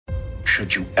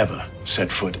Should you ever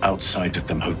set foot outside of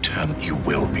them hotel, you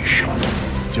will be shot.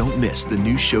 Don't miss the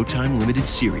new Showtime limited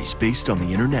series based on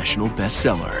the international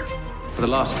bestseller. For the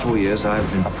last 4 years, I've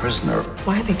been a prisoner.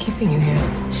 Why are they keeping you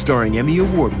here? Starring Emmy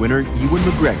Award winner Ewan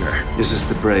McGregor. This is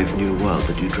the brave new world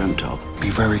that you dreamt of. Be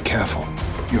very careful.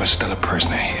 You are still a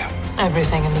prisoner here.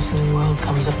 Everything in this new world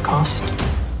comes at cost.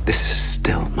 This is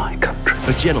still my country.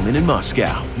 A Gentleman in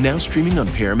Moscow, now streaming on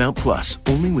Paramount Plus,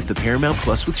 only with the Paramount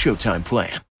Plus with Showtime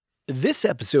plan. This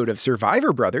episode of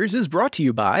Survivor Brothers is brought to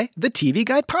you by the TV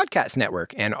Guide Podcast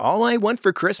Network and All I Want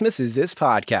for Christmas Is This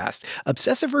Podcast,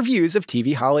 obsessive reviews of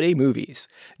TV holiday movies.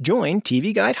 Join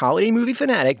TV Guide holiday movie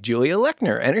fanatic Julia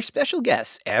Lechner and her special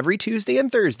guests every Tuesday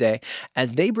and Thursday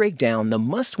as they break down the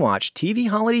must-watch TV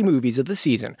holiday movies of the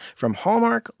season from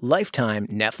Hallmark, Lifetime,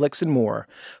 Netflix, and more.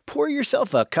 Pour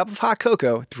yourself a cup of hot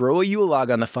cocoa, throw a Yule log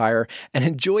on the fire, and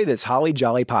enjoy this holly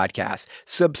jolly podcast.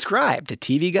 Subscribe to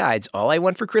TV Guide's All I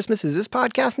Want for Christmas Is This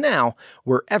Podcast now,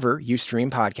 wherever you stream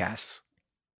podcasts.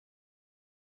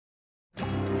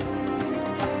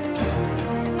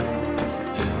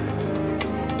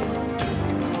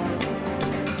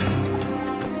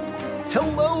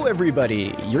 Hello,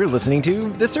 everybody. You're listening to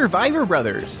The Survivor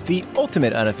Brothers, the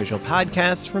ultimate unofficial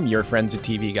podcast from your friends at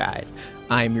TV Guide.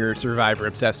 I'm your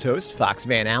Survivor-obsessed host, Fox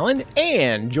Van Allen,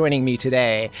 and joining me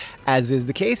today, as is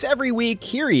the case every week,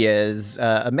 here he is,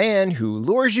 a man who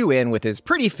lures you in with his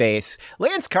pretty face,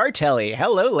 Lance Cartelli.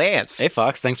 Hello, Lance. Hey,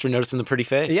 Fox. Thanks for noticing the pretty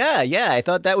face. Yeah. I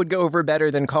thought that would go over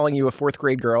better than calling you a fourth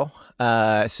grade girl.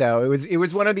 So it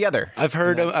was one or the other. I've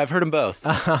heard them both.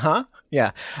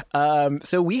 Yeah.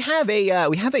 So we have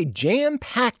a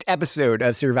jam-packed episode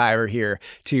of Survivor here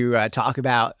to talk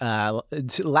about.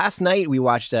 Last night we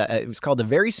watched. It was called A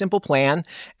Very Simple Plan,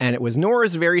 and it was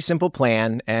Nora's Very Simple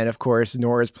Plan, and of course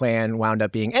Nora's plan wound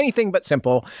up being anything but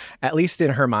simple, at least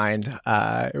in her mind.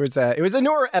 It was a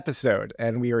Nora episode,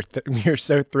 and we are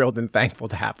so thrilled and thankful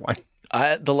to have one.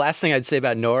 The last thing I'd say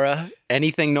about Nora,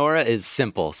 anything Nora is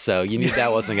simple, so you knew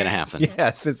that wasn't going to happen.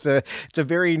 Yes, it's a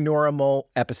very normal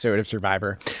episode of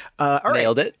Survivor. All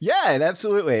Nailed right. it. Yeah,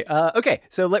 absolutely. Okay,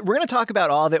 so we're going to talk about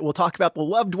all of it. We'll talk about the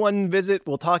loved one visit.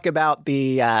 We'll talk about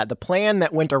the plan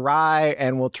that went awry,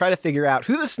 and we'll try to figure out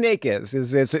who the snake is.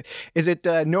 Is it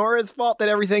Nora's fault that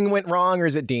everything went wrong, or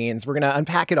is it Dean's? We're going to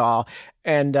unpack it all.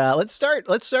 And let's start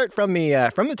from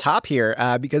the top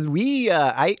here because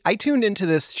I tuned into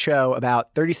this show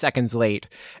about 30 seconds late,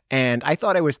 and I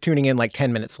thought I was tuning in like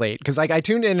 10 minutes late because I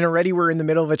tuned in and already we're in the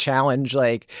middle of a challenge.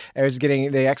 Like I was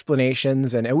getting the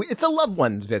explanations, and it's a loved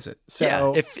one's visit. So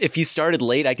yeah, if you started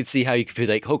late, I could see how you could be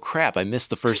like, oh crap, I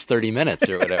missed the first 30 minutes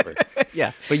or whatever.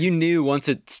 Yeah, but you knew once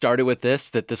it started with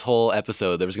that this whole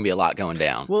episode there was gonna be a lot going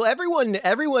down. Well, everyone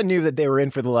knew that they were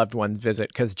in for the loved one's visit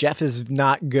because Jeff is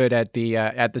not good at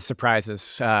the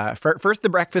surprises. First the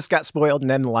breakfast got spoiled, and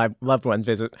then the loved one's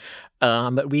visit.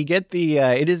 But we get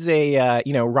it is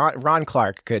Ron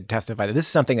Clark could testify that this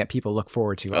is something that people look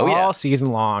forward to all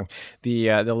season long.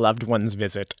 The loved one's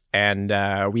visit, and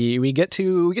we get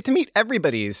to meet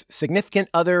everybody's significant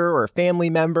other or family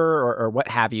member or what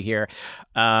have you here.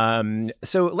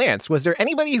 So Lance, was there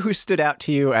anybody who stood out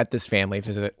to you at this family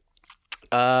visit?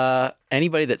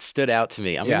 Anybody that stood out to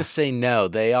me, I'm going to say no.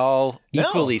 They all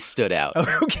equally stood out.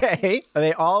 Okay.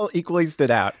 They all equally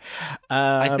stood out.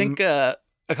 I think a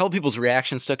couple people's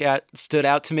reactions stood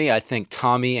out to me. I think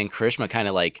Tommy and Karishma kind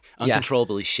of like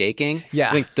uncontrollably shaking. Yeah.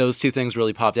 I think those two things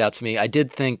really popped out to me. I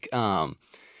did think,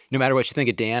 no matter what you think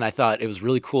of Dan, I thought it was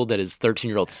really cool that his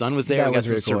 13-year-old son was there. We got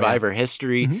some Survivor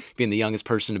history, being the youngest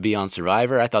person to be on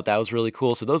Survivor. I thought that was really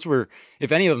cool. So those were,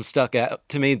 if any of them stuck out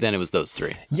to me, then it was those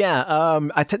three. Yeah.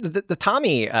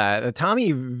 The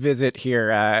Tommy visit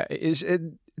here is.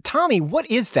 Tommy, what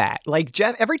is that? Like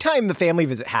Jeff, every time the family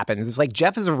visit happens, it's like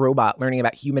Jeff is a robot learning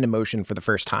about human emotion for the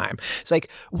first time. It's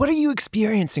like, what are you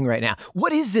experiencing right now?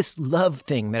 What is this love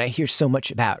thing that I hear so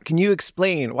much about? Can you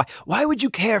explain? Why would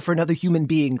you care for another human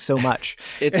being so much?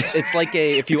 It's like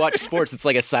if you watch sports, it's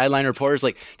like a sideline reporter is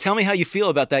like, tell me how you feel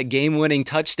about that game-winning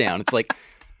touchdown. It's like,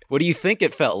 what do you think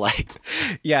it felt like?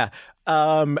 Yeah.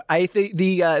 I think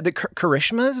the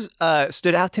Karishmas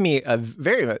stood out to me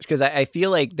very much because I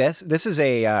feel like this is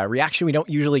a reaction we don't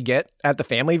usually get at the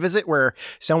family visit where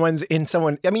I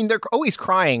mean, they're always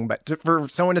crying, but for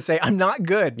someone to say, I'm not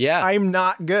good. Yeah. I'm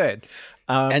not good.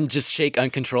 and just shake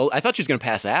uncontrolled. I thought she was going to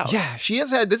pass out. Yeah, she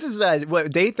has had. This is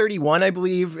day 31, I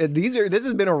believe. This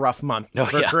has been a rough month for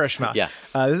Karishma. Yeah,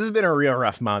 this has been a real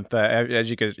rough month, as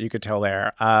you could tell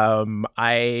there.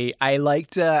 I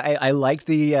liked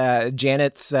the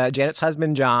Janet's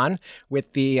husband John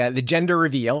with the gender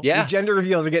reveal. Yeah, these gender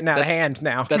reveals are getting out of hand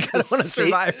now. That's the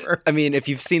Survivor. I mean, if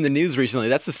you've seen the news recently,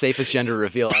 that's the safest gender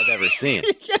reveal I've ever seen.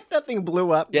 Yeah, nothing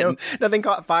blew up. Yeah, nothing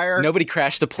caught fire. Nobody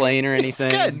crashed a plane or anything.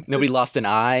 It's good. Nobody lost an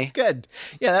eye. It's good.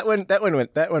 Yeah, that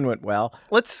one went well.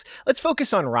 Let's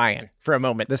focus on Ryan for a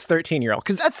moment, this 13-year-old,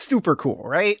 because that's super cool,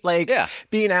 right? Like,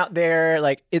 being out there,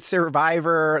 like, it's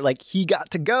Survivor, like, he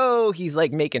got to go, he's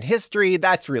like making history.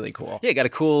 That's really cool. Yeah, got a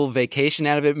cool vacation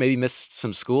out of it, maybe missed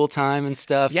some school time and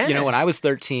stuff. Yeah. You know, when I was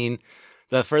 13,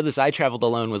 the furthest I traveled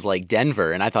alone was like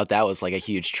Denver, and I thought that was like a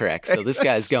huge trek. So this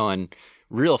guy's going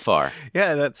real far.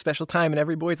 Yeah, that special time in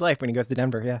every boy's life when he goes to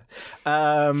Denver.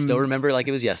 Yeah. Still remember like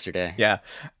it was yesterday. Yeah.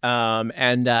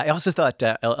 And I also thought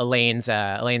Elaine's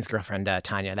girlfriend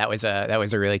Tanya, that was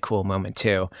a really cool moment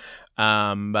too.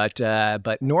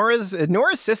 But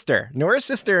Nora's sister,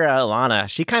 Lana,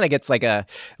 she kind of gets like a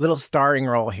little starring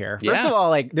role here. First of all,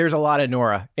 like, there's a lot of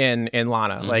Nora in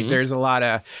Lana. Mm-hmm. Like, there's a lot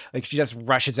of, like, she just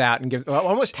rushes out and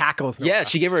almost tackles Nora. Yeah,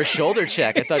 she gave her a shoulder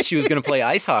check. I thought she was going to play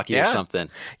ice hockey or something.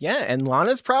 Yeah, and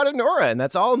Lana's proud of Nora, and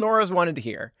that's all Nora's wanted to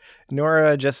hear.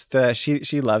 Nora just,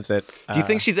 she loves it. Do you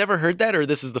think she's ever heard that, or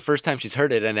this is the first time she's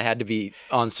heard it and it had to be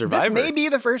on Survivor? This may be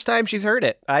the first time she's heard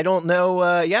it. I don't know.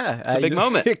 It's a big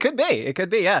moment. It could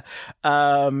be, yeah.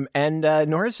 And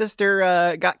Nora's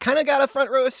sister got a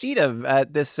front row seat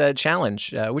at this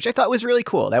challenge, which I thought was really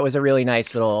cool. That was a really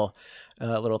nice little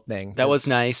thing. That was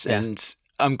nice, and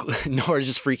Nora's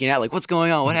just freaking out, like, what's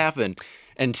going on? What happened?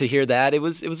 And to hear that, it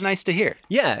was nice to hear.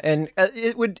 Yeah, and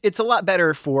it's a lot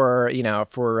better for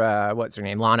what's her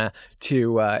name, Lana,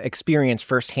 to experience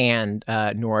firsthand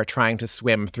Nora trying to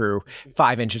swim through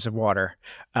 5 inches of water.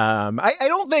 I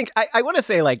don't think I want to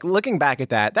say, like, looking back at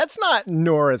that's not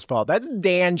Nora's fault. That's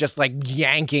Dan just like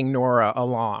yanking Nora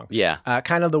along. Yeah,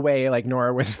 kind of the way like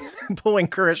Nora was pulling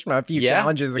Karishma a few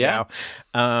challenges ago.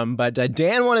 But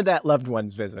Dan wanted that loved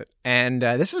ones visit, and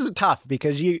this is tough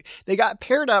because they got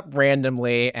paired up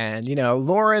randomly. And, you know,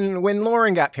 when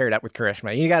Lauren got paired up with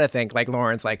Karishma, you got to think, like,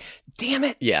 Lauren's like, damn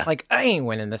it. Yeah. Like, I ain't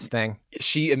winning this thing.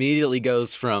 She immediately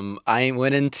goes from, I ain't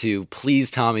winning, to,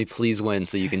 please, Tommy, please win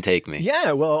so you can take me.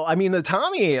 Yeah, well, I mean,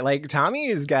 Tommy had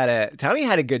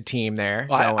a good team there.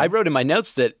 Well, I wrote in my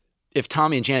notes that if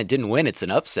Tommy and Janet didn't win, it's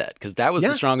an upset, because that was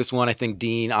the strongest one. I think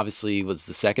Dean obviously was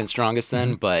the second strongest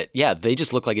then. Mm-hmm. But, yeah, they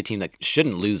just look like a team that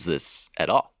shouldn't lose this at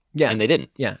all. Yeah. And they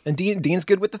didn't. Yeah. And Dean's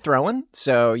good with the throwing.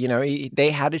 So, you know,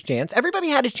 they had a chance. Everybody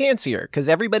had a chance here because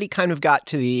everybody kind of got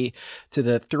to the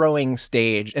throwing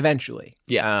stage eventually.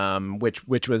 Yeah. Which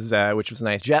was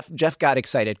nice. Jeff got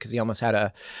excited because he almost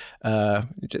had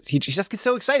he just gets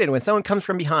so excited when someone comes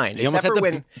from behind. He almost had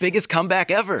the biggest comeback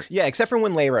ever. Yeah, except for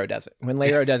when Lero does it. When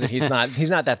Lero does it, he's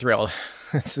not that thrilled.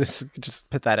 It's just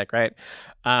pathetic, right?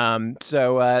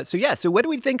 So what do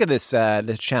we think of this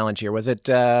challenge here? Was it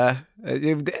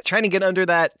trying to get under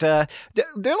that? There are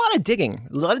a lot of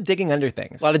digging under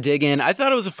things. A lot of digging. I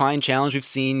thought it was a fine challenge. We've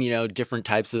seen, you know, different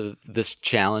types of this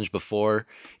challenge before,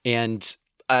 and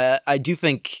I do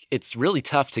think it's really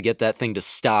tough to get that thing to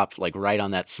stop, like, right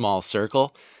on that small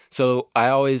circle. So I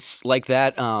always like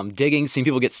that. Digging, seeing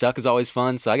people get stuck is always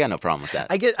fun. So I got no problem with that.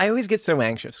 I always get so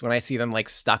anxious when I see them, like,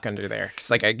 stuck under there. It's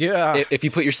like, if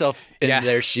you put yourself in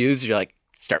their shoes, you're like,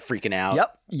 start freaking out.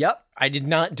 Yep. I did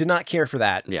not care for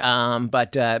that. Yeah.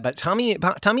 But Tommy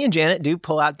and Janet do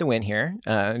pull out the win here.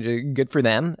 Good for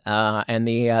them. And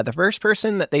the first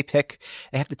person that they pick,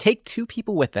 they have to take 2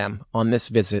 people with them on this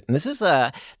visit. And this is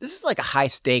like a high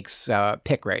stakes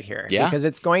pick right here. Yeah. Because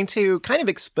it's going to kind of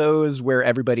expose where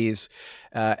everybody is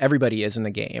in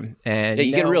the game. And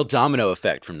you get a real domino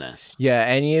effect from this. Yeah,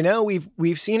 and you know,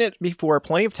 we've seen it before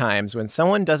plenty of times when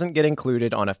someone doesn't get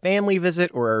included on a family visit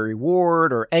or a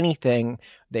reward or anything,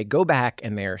 they go back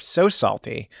and they're so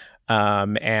salty.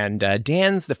 And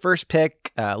Dan's the first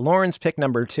pick, Lauren's pick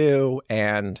number 2,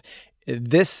 and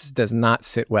this does not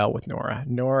sit well with Nora.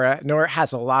 Nora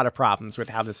has a lot of problems with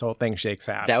how this whole thing shakes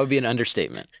out. That would be an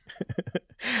understatement.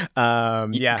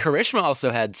 Yeah. Karishma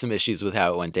also had some issues with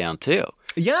how it went down too.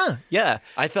 Yeah.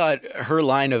 I thought her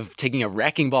line of taking a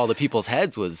wrecking ball to people's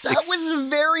heads was... That was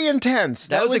very intense.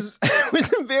 That was It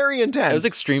was very intense. It was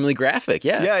extremely graphic,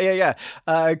 yes. Yeah.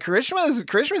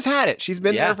 Karishma's had it. She's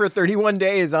been there for 31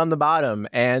 days on the bottom.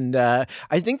 And I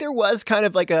think there was kind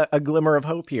of like a glimmer of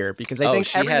hope here because I think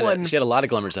she had a lot of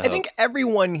glimmers of hope. I think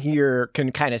everyone here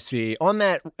can kind of see on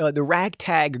that the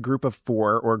ragtag group of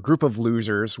 4 or group of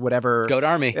losers, whatever. Goat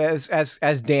Army.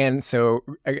 As Dan so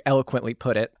eloquently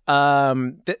put it.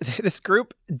 This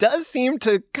group does seem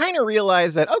to kind of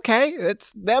realize that, okay,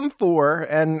 it's them 4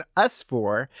 and us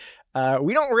 4.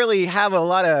 We don't really have a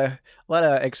lot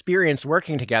of experience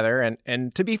working together,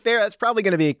 and to be fair, that's probably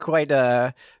going to be quite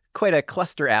a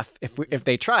cluster F if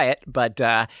they try it. But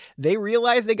they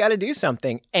realize they got to do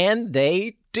something, and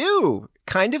they do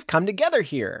kind of come together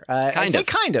here.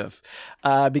 Kind of,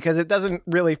 because it doesn't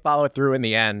really follow through in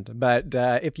the end. But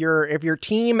if your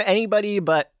team anybody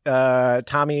but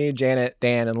Tommy, Janet,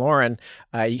 Dan, and Lauren,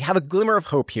 you have a glimmer of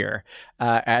hope here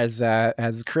as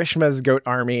Karishma's Goat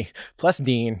Army plus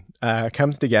Dean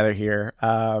comes together here.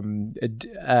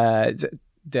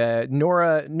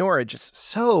 Nora just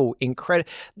so incredible.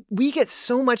 We get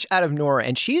so much out of Nora,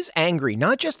 and she's angry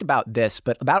not just about this,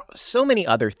 but about so many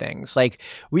other things. Like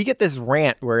we get this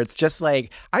rant where it's just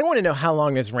like, I want to know how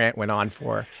long this rant went on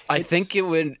for. I think it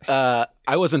would.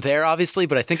 I wasn't there, obviously,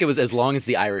 but I think it was as long as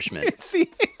The Irishman.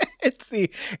 It's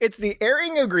the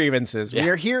airing of grievances. Yeah. We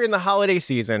are here in the holiday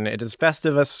season. It is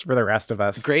Festivus for the rest of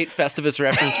us. Great Festivus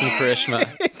reference from Karishma.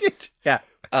 Yeah.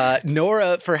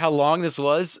 Nora, for how long this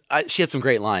was, she had some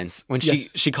great lines when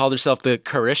she called herself the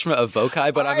Karishma of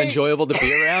Vokai, but I'm enjoyable to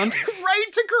be around. Right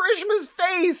to Karishma's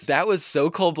face. That was so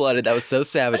cold-blooded. That was so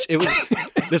savage. It was.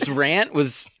 This rant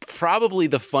was probably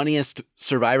the funniest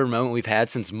Survivor moment we've had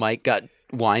since Mike got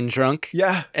wine drunk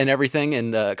and everything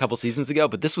and a couple seasons ago,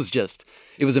 but this was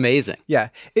it was amazing. Yeah.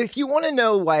 If you want to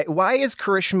know why is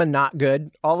Karishma not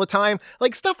good all the time,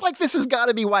 like stuff like this has got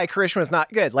to be why Karishma's not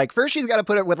good. Like first she's got to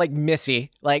put it with like Missy,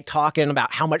 like talking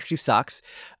about how much she sucks.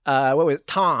 What was it?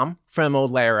 Tom from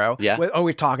Old Laro? Yeah.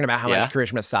 Always talking about how much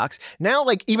Karishma sucks. Now,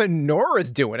 like even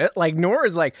Nora's doing it. Like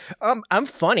Nora's like, I'm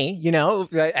funny, you know.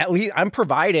 At least I'm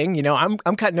providing, you know.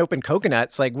 I'm cutting open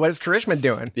coconuts. Like, what is Karishma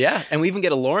doing? Yeah, and we even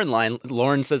get a Lauren line.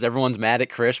 Lauren says everyone's mad at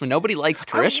Karishma. Nobody likes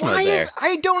Karishma there.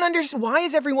 I don't understand. Why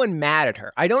is everyone mad at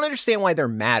her? I don't understand why they're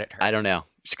mad at her. I don't know.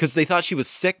 Because they thought she was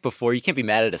sick before. You can't be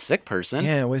mad at a sick person.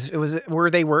 Yeah,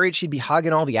 were they worried she'd be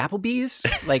hugging all the Applebee's?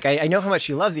 Like, I know how much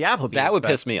she loves the Applebee's. That would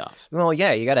piss me off. Well,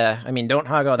 yeah, you gotta, don't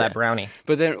hug all that brownie.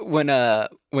 But then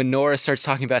when Nora starts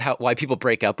talking about why people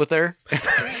break up with her,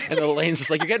 and Elaine's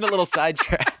just like, you're getting a little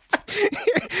sidetracked.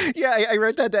 Yeah, I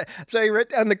wrote that down. So I wrote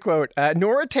down the quote,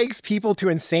 Nora takes people to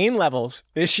insane levels,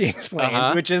 as she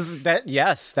explains, which is that,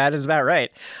 yes, that is about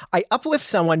right. I uplift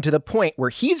someone to the point where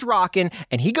he's rocking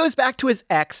and he goes back to his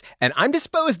ex and I'm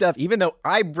disposed of even though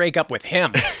I break up with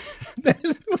him.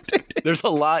 There's a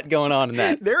lot going on in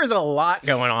that. There is a lot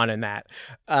going on in that.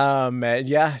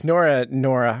 Yeah,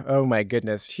 Nora, oh my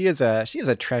goodness. She is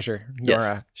a treasure, Nora.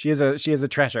 Yes. She is a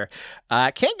treasure.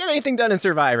 Can't get anything done in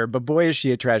Survivor, but boy is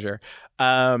she a treasure.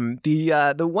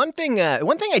 The one thing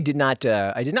I did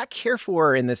not care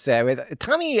for in this with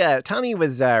Tommy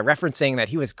was referencing that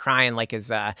he was crying like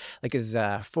his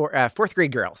fourth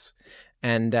grade girls,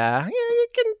 and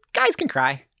guys can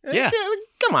cry. Yeah.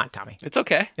 Come on, Tommy. It's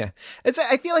okay. Yeah.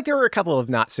 I feel like there were a couple of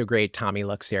not so great Tommy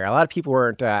looks here. A lot of people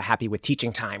weren't happy with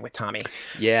teaching time with Tommy.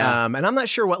 Yeah. And I'm not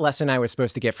sure what lesson I was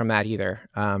supposed to get from that either.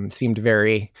 Seemed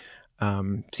very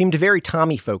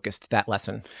Tommy focused, that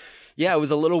lesson. Yeah, it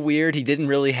was a little weird. He didn't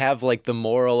really have like the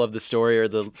moral of the story or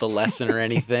the lesson or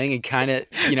anything. He kind of,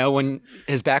 when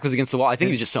his back was against the wall, I think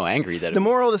he was just so angry that the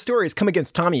moral of the story is come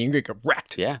against Tommy, you're going to get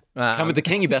wrecked. Yeah. Come with the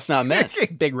king, you best not miss.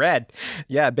 Big Red.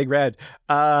 Yeah, Big Red.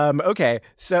 Okay.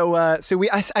 So I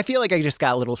feel like I just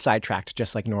got a little sidetracked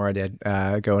just like Nora did,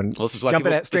 jumping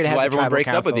straight ahead to everyone breaks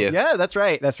Council. Up with you. Yeah, that's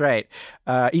right. That's right.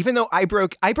 Even though I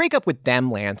break up with them,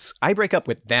 Lance. I break up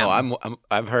with them. Oh,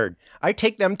 I've heard. I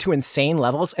take them to insane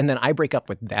levels and then I break up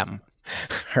with them.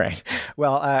 All right.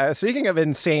 Well, speaking of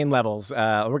insane levels,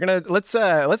 let's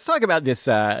talk about this.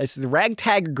 It's the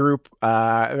ragtag group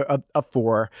of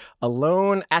 4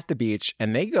 alone at the beach,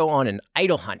 and they go on an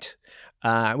idol hunt.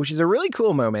 Which is a really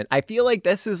cool moment. I feel like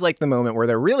this is like the moment where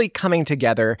they're really coming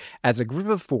together as a group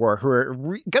of 4 who are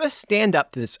going to stand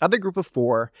up to this other group of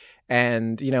 4.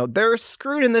 And, they're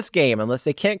screwed in this game unless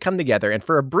they can't come together. And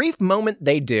for a brief moment,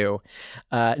 they do.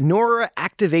 Nora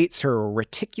activates her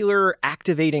reticular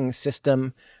activating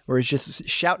system, where it's just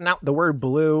shouting out the word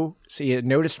blue. So you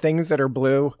notice things that are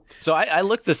blue. So I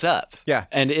looked this up. Yeah.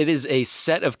 And it is a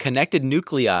set of connected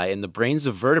nuclei in the brains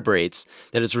of vertebrates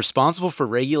that is responsible for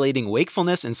regulating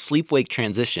wakefulness and sleep-wake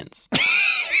transitions.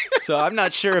 So I'm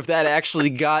not sure if that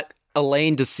actually got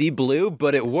Elaine to see blue,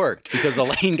 but it worked because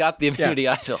Elaine got the immunity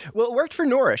idol. Well, it worked for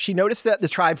Nora. She noticed that the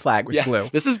tribe flag was blue.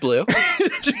 This is blue.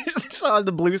 She just saw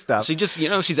the blue stuff. She just,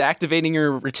 she's activating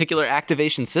her reticular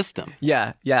activation system.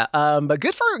 Yeah. But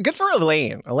good for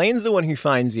Elaine. Elaine's the one who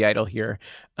finds the idol here.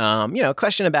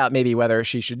 Question about maybe whether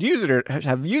she should use it or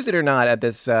have used it or not at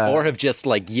this. Or have just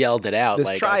yelled it out,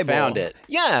 like tribal. I found it.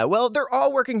 Yeah, well, they're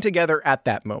all working together at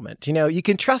that moment. You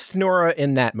can trust Nora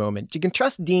in that moment. You can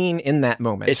trust Dean in that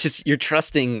moment. It's just you're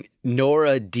trusting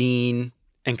Nora, Dean,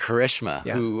 and Karishma,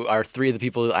 who are three of the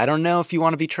people I don't know if you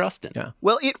want to be trusting. Yeah.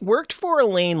 Well, it worked for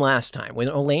Elaine last time. When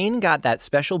Elaine got that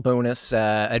special bonus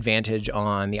advantage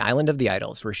on the Island of the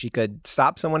Idols, where she could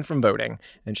stop someone from voting,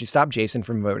 and she stopped Jason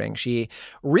from voting, she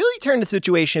really turned a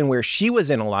situation where she was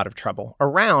in a lot of trouble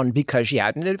around because she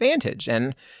had an advantage.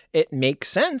 And it makes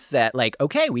sense that,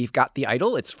 okay, we've got the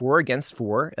idol. It's 4 against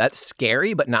 4. That's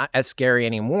scary, but not as scary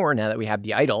anymore now that we have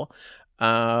the idol.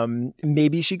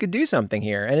 Maybe she could do something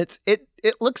here. And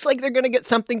it looks like they're going to get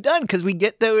something done because we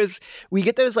get those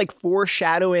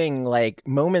foreshadowing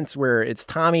moments where it's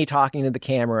Tommy talking to the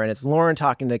camera and it's Lauren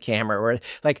talking to the camera where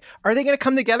are they going to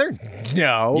come together?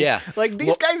 No. Yeah.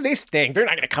 These guys, they stink. They're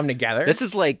not going to come together. This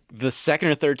is the second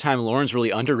or third time Lauren's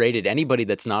really underrated anybody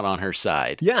that's not on her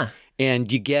side. Yeah.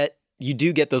 And you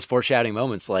do get those foreshadowing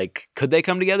moments. Could they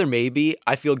come together? Maybe.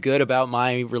 I feel good about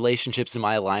my relationships and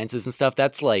my alliances and stuff.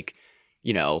 That's a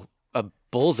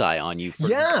bullseye on you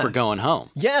for going home.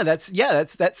 Yeah,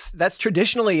 that's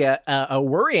traditionally a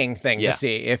worrying thing to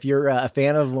see if you're a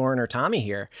fan of Lauren or Tommy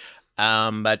here.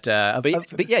 But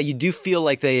yeah, you do feel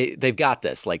like they've got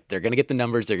this. They're going to get the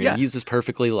numbers. They're going to use this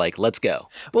perfectly. Let's go.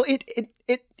 Well,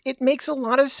 it makes a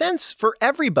lot of sense for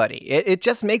everybody. It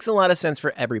just makes a lot of sense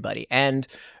for everybody. And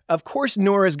of course,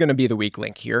 Nora is going to be the weak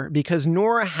link here because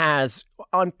Nora has,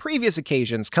 on previous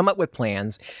occasions, come up with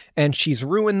plans and she's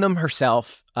ruined them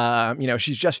herself.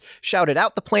 She's just shouted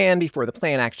out the plan before the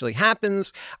plan actually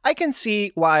happens. I can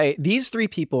see why these three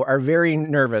people are very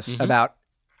nervous about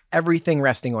everything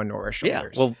resting on Nora's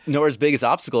shoulders. Yeah. Well, Nora's biggest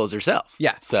obstacle is herself.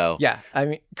 Yeah. So yeah, I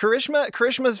mean, Karishma.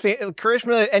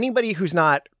 Anybody who's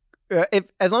not.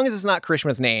 As long as it's not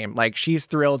Karishma's name, she's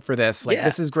thrilled for this.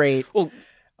 This is great. Well,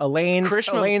 Elaine's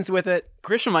with it.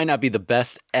 Karishma might not be the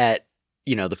best at,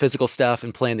 the physical stuff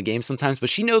and playing the game sometimes, but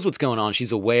she knows what's going on.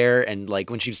 She's aware. And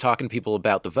when she was talking to people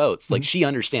about the votes, she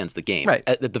understands the game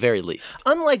at the very least.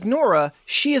 Unlike Nora,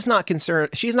 she is not concerned.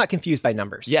 She's not confused by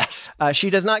numbers. Yes. She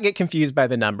does not get confused by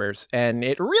the numbers. And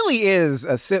it really is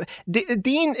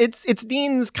Dean. It's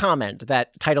Dean's comment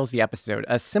that titles the episode,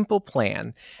 A Simple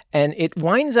Plan. And it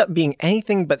winds up being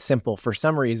anything but simple for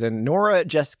some reason. Nora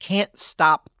just can't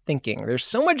stop thinking. There's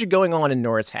so much going on in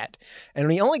Nora's head. And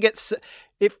we only get,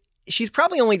 she's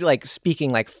probably only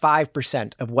speaking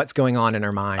 5% of what's going on in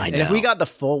her mind. And if we got the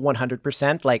full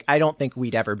 100%, I don't think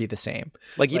we'd ever be the same.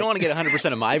 You don't want to get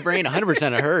 100% of my brain,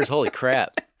 100% of hers. Holy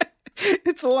crap.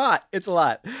 It's a lot.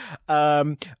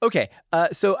 Okay.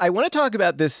 So I want to talk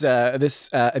about this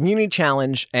immunity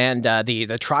challenge and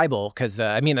the tribal, because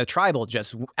the tribal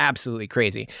just absolutely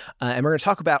crazy. And we're going to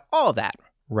talk about all of that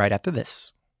right after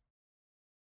this.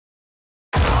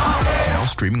 Now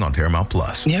streaming on Paramount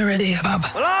Plus. You ready, Bob?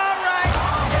 Well, all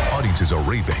right. Audiences are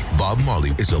raving. Bob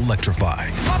Marley is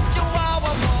electrifying.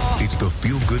 It's the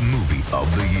feel-good movie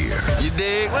of the year. You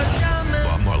dig?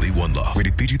 Bob Marley, One Love.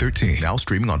 Rated PG-13. Now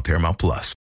streaming on Paramount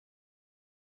Plus.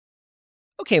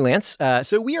 Okay, Lance.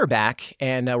 So we are back,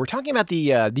 and we're talking about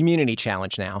the immunity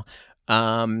challenge now.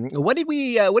 What did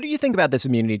you think about this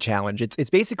immunity challenge? It's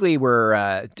basically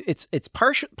it's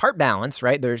part balance,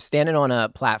 right? They're standing on a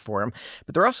platform,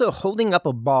 but they're also holding up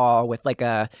a ball with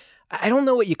I don't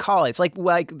know what you call it. It's like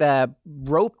the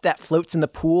rope that floats in the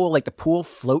pool, the pool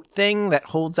float thing that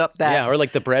holds up that. Yeah, or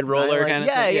the bread roller kind of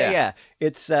thing. Yeah.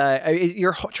 It's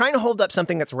you're trying to hold up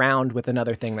something that's round with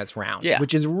another thing that's round,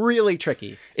 which is really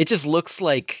tricky. It just looks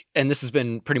and this has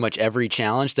been pretty much every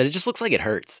challenge, that it just looks like it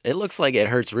hurts. It looks like it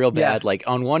hurts real bad. Yeah.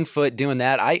 On one foot doing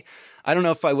that, I don't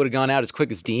know if I would have gone out as quick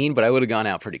as Dean, but I would have gone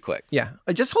out pretty quick. Yeah,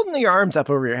 just holding your arms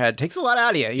up over your head takes a lot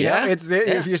out of you. You know? If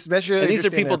you're especially. And these are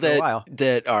people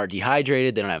that are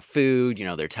dehydrated. They don't have food.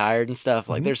 They're tired and stuff.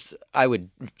 I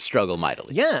would struggle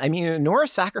mightily. Yeah, I mean, Nora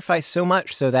sacrificed so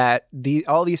much so that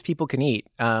all these people can eat.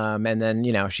 And then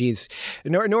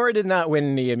Nora did not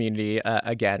win the immunity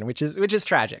again, which is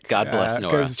tragic. God bless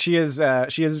Nora, because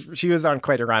she was on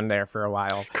quite a run there for a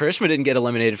while. Karishma didn't get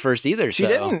eliminated first either. She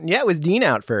didn't. Yeah, it was Dean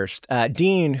out first.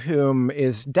 Dean, whom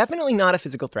is definitely not a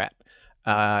physical threat.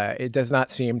 It does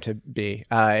not seem to be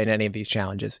in any of these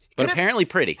challenges. But apparently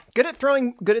pretty. Good at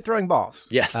throwing balls.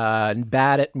 Yes.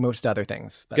 Bad at most other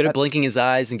things. Good at blinking his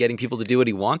eyes and getting people to do what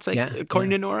he wants, according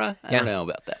to Nora. I don't know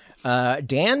about that.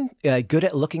 Dan, good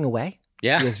at looking away.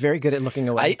 Yeah. He is very good at looking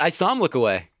away. I saw him look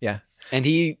away. Yeah. And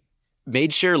he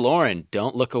made sure, Lauren,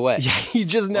 don't look away. Yeah, he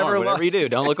just never Lauren, whatever you do,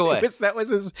 don't look away. That was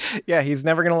his. Yeah, he's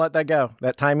never gonna let that go.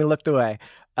 That time he looked away.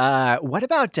 What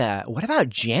about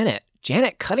Janet?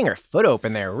 Janet cutting her foot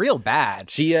open there, real bad.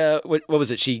 She what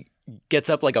was it? She gets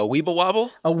up like a weeble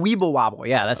wobble. A weeble wobble.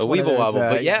 Yeah, that's a weeble wobble.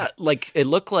 But yeah, like it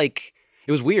looked like.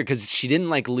 It was weird because she didn't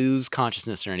like lose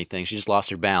consciousness or anything. She just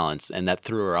lost her balance, and that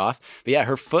threw her off. But yeah,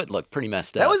 her foot looked pretty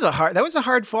messed up. That was a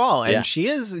hard fall, and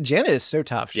Janet is so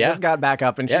tough. She just got back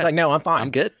up, and she's like, "No, I'm fine.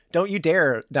 I'm good. Don't you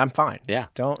dare. I'm fine. Yeah.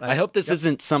 Don't." I hope this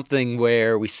isn't something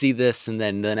where we see this, and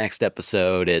then the next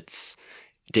episode, it's.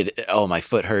 My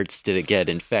foot hurts. Did it get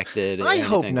infected? I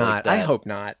hope not. I hope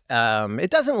not.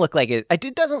 It doesn't look like it.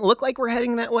 It doesn't look like we're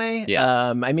heading that way.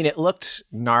 Yeah. I mean, it looked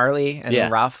gnarly and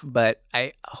rough, but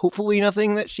hopefully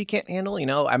nothing that she can't handle.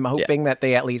 I'm hoping that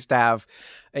they at least have,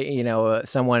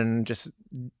 someone just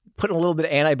put a little bit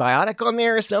of antibiotic on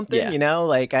there or something.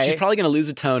 Yeah. She's probably gonna lose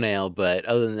a toenail, but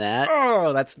other than that,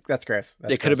 that's gross.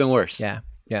 It could have been worse. Yeah.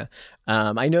 Yeah.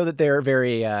 I know that they're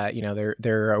very,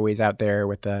 they're always out there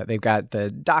with they've got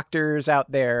the doctors out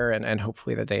there and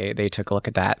hopefully that they took a look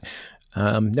at that.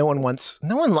 No one likes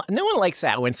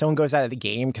that when someone goes out of the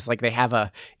game because like they have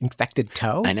a infected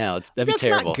toe. I know that'd be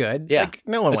terrible. Not good. Yeah. Like,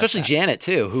 no one especially wants that. Janet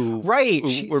too, who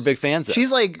we're big fans of.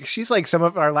 She's like some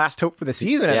of our last hope for the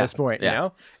season at this point.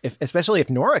 Especially if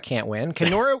Nora can't win. Can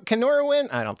Nora win?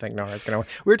 I don't think Nora's gonna win.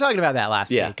 We were talking about that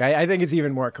last week. I think it's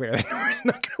even more clear that Nora's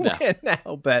not gonna win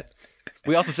now. But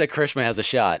we also said Karishma has a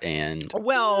shot, and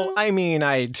I mean,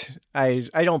 I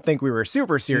don't think we were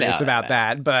super serious about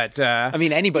that, but I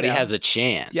mean, anybody has a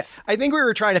chance. Yeah, I think we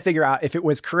were trying to figure out if it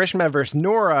was Karishma versus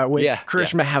Nora, would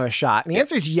Karishma have a shot? And the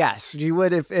answer is yes. She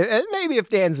would if maybe if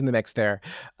Dan's in the mix there.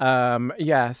 So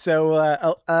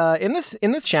in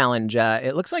this challenge,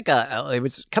 it looks like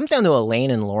comes down to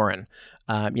Elaine and Lauren.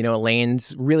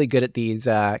 Elaine's really good at these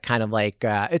kind of like,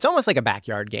 it's almost like a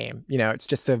backyard game. It's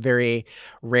just a very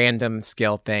random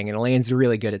skill thing. And Elaine's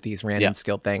really good at these random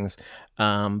skill things.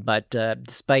 But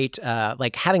despite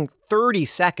like having 30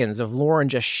 seconds of Lauren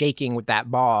just shaking with that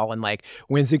ball and like,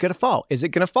 when's it going to fall? Is it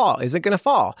going to fall? Is it going to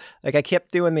fall? Like I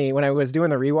kept doing when I was doing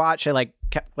the rewatch, I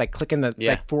kept like clicking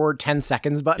the forward 10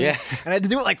 seconds button and I had to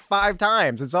do it like 5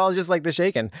 times. It's all just like the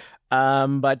shaking.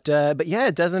 But yeah,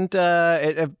 it doesn't,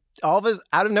 all of us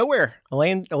out of nowhere,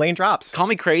 Elaine drops. Call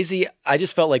me crazy. I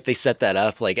just felt like they set that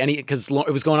up because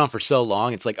it was going on for so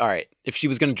long. It's like, all right, if she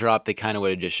was going to drop, they kind of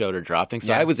would have just showed her dropping.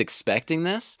 So I was expecting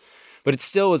this, but it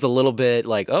still was a little bit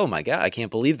like, oh my God, I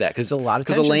can't believe that. Because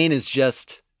Elaine is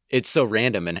just, it's so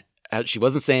random and she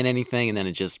wasn't saying anything and then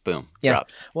it just, boom,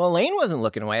 drops. Well, Elaine wasn't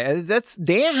looking away.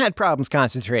 Dan had problems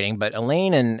concentrating, but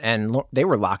Elaine and they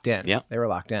were locked in. Yeah. They were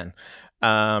locked in.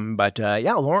 Lauren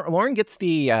gets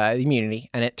the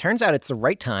immunity, and it turns out it's the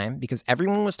right time because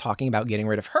everyone was talking about getting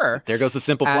rid of her. There goes the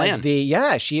simple plan.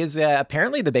 She is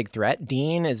apparently the big threat.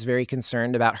 Dean is very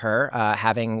concerned about her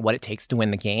having what it takes to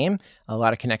win the game. A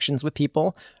lot of connections with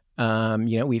people.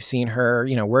 We've seen her,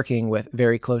 working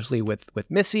very closely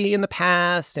with Missy in the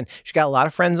past, and she's got a lot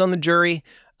of friends on the jury.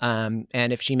 And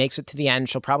if she makes it to the end,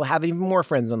 she'll probably have even more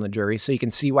friends on the jury. So you can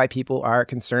see why people are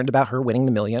concerned about her winning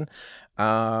the million.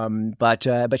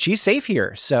 But she's safe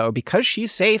here. So because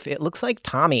she's safe, it looks like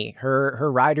Tommy,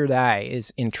 her ride or die,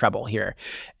 is in trouble here.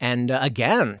 And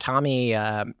again, Tommy,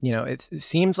 it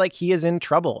seems like he is in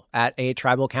trouble at a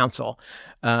tribal council,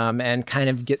 and kind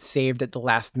of gets saved at the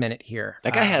last minute here.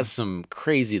 That guy has some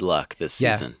crazy luck this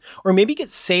season. Or maybe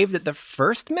gets saved at the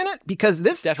first minute because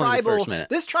this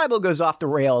tribal goes off the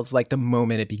rails like the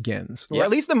moment it begins, or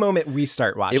at least the moment we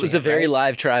start watching. It was a very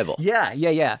live tribal.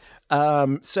 Yeah.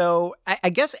 So I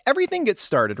guess everything gets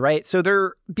started, right?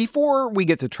 So before we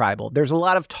get to tribal, there's a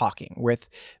lot of talking with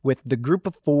the group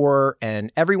of 4,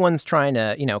 and everyone's trying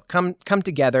to, come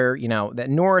together. That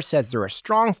Nora says they're a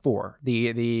strong 4.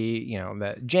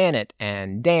 The Janet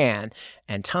and Dan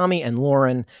and Tommy and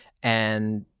Lauren,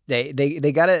 and they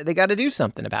gotta do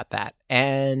something about that.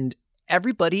 And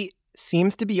everybody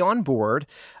seems to be on board.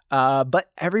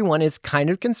 But everyone is kind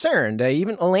of concerned.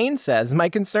 Even Elaine says, my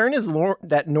concern is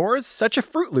that Nora's such a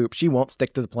Fruit Loop, she won't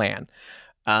stick to the plan.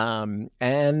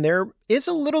 And there is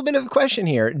a little bit of a question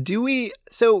here. Do we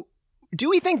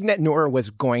think that Nora was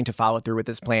going to follow through with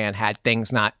this plan had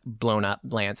things not blown up,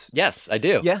 Lance? Yes, I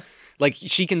do. Yeah. Like,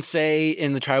 she can say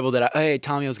in the tribal that, hey,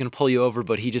 Tommy, I was going to pull you over,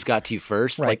 but he just got to you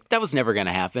first. Right. Like, that was never going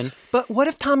to happen. But what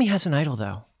if Tommy has an idol,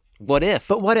 though? What if?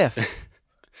 But what if?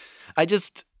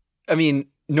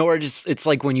 Nora just, it's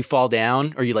like when you fall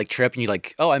down or you like trip and you're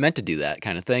like, oh, I meant to do that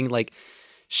kind of thing. Like,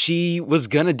 she was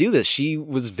going to do this. She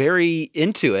was very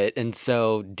into it. And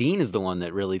so Dean is the one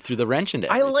that really threw the wrench into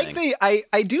everything.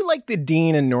 I do like the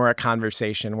Dean and Nora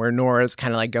conversation where Nora's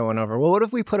kind of like going over, well, what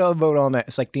if we put a vote on that?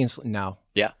 It's like Dean's, no.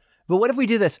 Yeah. But what if we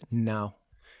do this? No.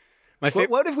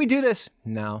 What if we do this?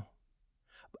 No.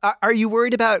 Are you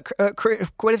worried about,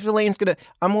 what if Elaine's going to,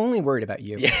 I'm only worried about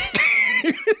you. Yeah.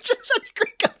 Just such a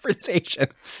great conversation.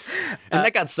 And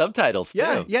that got subtitles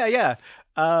too. Yeah.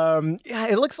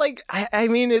 It looks like, I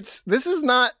feel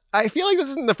like this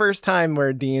isn't the first time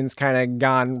where Dean's kind of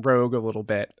gone rogue a little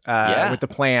bit with the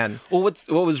plan. Well, what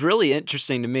was really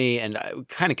interesting to me and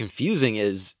kind of confusing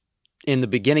is in the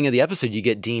beginning of the episode, you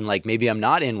get Dean like, maybe I'm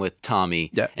not in with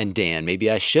Tommy and Dan. Maybe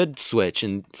I should switch.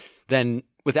 And then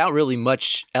without really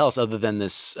much else other than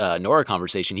this Nora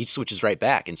conversation, he switches right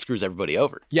back and screws everybody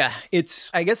over. Yeah,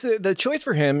 I guess the choice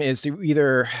for him is to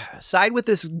either side with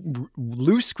this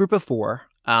loose group of 4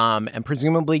 and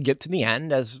presumably get to the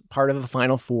end as part of a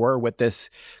final 4 with this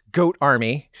goat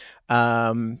army,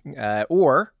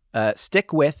 or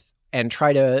stick with and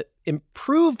try to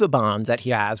improve the bonds that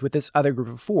he has with this other group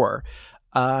of 4.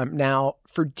 Now,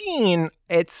 for Dean,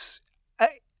 it's...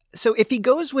 So if he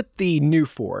goes with the new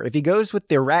 4, if he goes with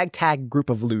the ragtag group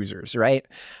of losers, right?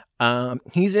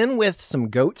 He's in with some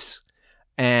goats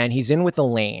and he's in with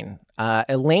Elaine.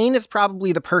 Elaine is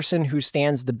probably the person who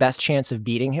stands the best chance of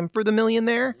beating him for the $1 million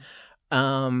there.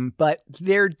 But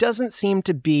there doesn't seem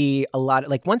to be a lot,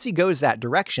 like once he goes that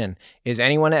direction, is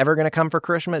anyone ever going to come for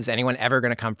Karishma? Is anyone ever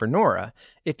going to come for Nora?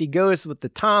 If he goes with the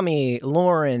Tommy,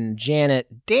 Lauren,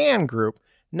 Janet, Dan group,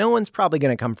 no one's probably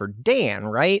going to come for Dan,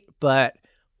 right? But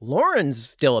Lauren's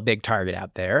still a big target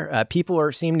out there.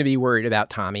 People seem to be worried about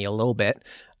Tommy a little bit.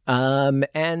 And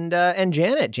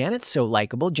Janet's so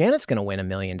likable. Janet's going to win $1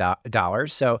 million.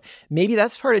 So maybe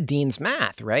that's part of Dean's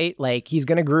math, right? Like he's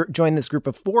going to join this group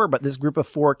of 4, but this group of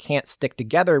 4 can't stick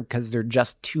together because there are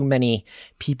just too many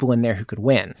people in there who could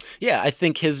win. Yeah, I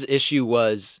think his issue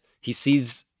was he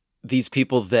sees these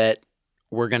people that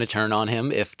were going to turn on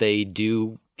him if they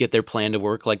do get their plan to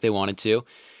work like they wanted to.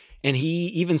 And he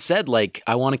even said, like,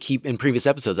 I want to keep, in previous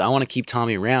episodes, I want to keep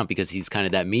Tommy around because he's kind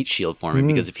of that meat shield for me,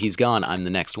 because if he's gone, I'm the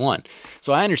next one.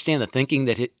 So I understand the thinking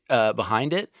that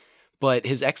behind it, but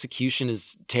his execution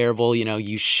is terrible. You know,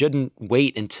 you shouldn't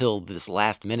wait until this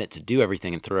last minute to do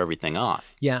everything and throw everything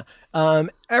off. Yeah.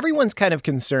 Everyone's kind of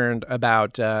concerned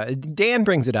about, Dan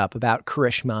brings it up, about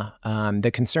Karishma. The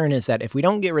concern is that if we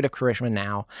don't get rid of Karishma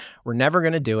now, we're never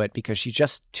going to do it because she's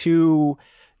just too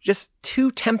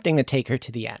tempting to take her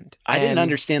to the end. I didn't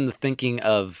understand the thinking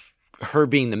of her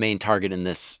being the main target in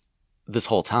this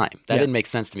whole time. That didn't make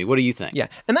sense to me. What do you think? Yeah.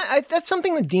 And that's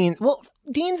something that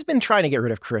Dean's been trying to get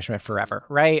rid of Karishma forever,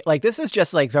 right? Like this is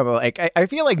just like something like, I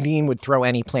feel like Dean would throw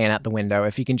any plan out the window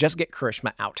if he can just get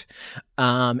Karishma out.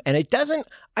 And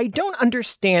I don't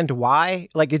understand why,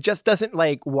 like, it just doesn't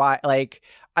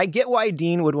I get why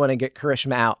Dean would want to get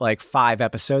Karishma out like 5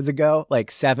 episodes ago, like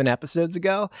 7 episodes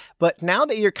ago. But now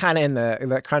that you're kind of in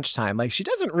the crunch time, like she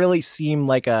doesn't really seem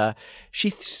like she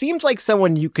seems like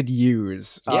someone you could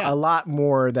use a lot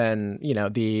more than, you know,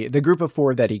 the group of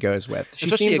 4 that he goes with. She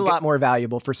seems a lot more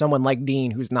valuable for someone like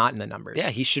Dean who's not in the numbers. Yeah,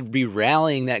 he should be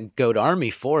rallying that goat army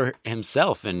for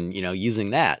himself and, you know, using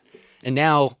that. And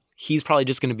now he's probably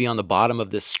just going to be on the bottom of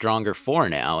this stronger 4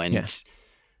 now. And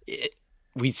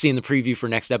we see in the preview for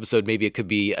next episode, maybe it could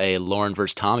be a Lauren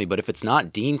versus Tommy, but if it's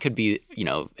not, Dean could be, you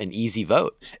know, an easy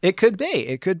vote. It could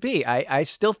be. I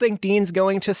still think Dean's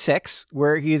going to 6,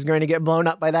 where he's going to get blown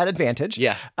up by that advantage.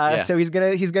 Yeah. So he's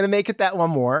gonna make it that one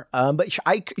more. But it's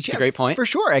a great point. For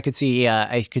sure. I could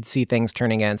see things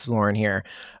turning against Lauren here.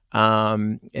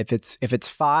 If it's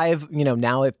 5, you know,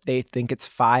 now if they think it's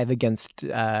 5 against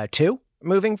 2.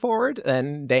 Moving forward,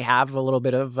 and they have a little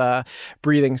bit of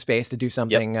breathing space to do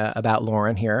something about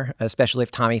Lauren here, especially if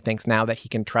Tommy thinks now that he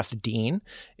can trust Dean,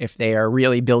 if they are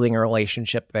really building a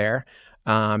relationship there.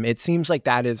 It seems like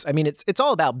that is, I mean, it's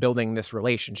all about building this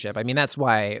relationship. I mean, that's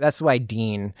why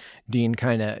Dean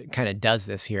kind of does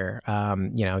this here,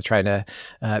 you know, trying to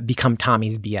become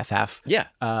Tommy's BFF. Yeah.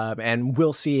 And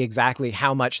we'll see exactly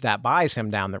how much that buys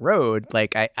him down the road.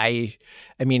 Like, I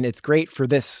mean, it's great for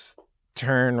this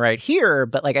turn right here,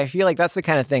 but like I feel like that's the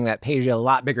kind of thing that pays you a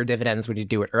lot bigger dividends when you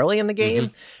do it early in the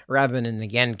game rather than in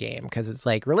the end game, because it's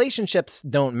like relationships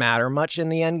don't matter much in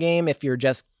the end game if you're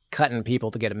just cutting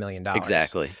people to get $1 million.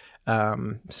 Exactly.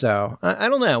 So I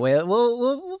don't know.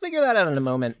 We'll figure that out in a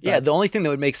moment. But. Yeah, the only thing that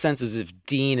would make sense is if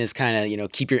Dean is kind of, you know,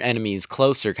 keep your enemies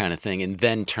closer kind of thing, and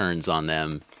then turns on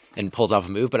them and pulls off a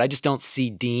move. But I just don't see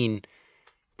Dean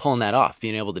pulling that off,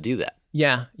 being able to do that.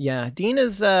 Yeah. Dean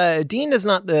is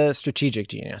not the strategic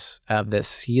genius of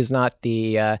this. He is not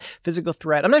the physical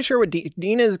threat. I'm not sure what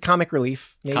Dean is. Comic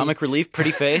relief. Maybe. Comic relief,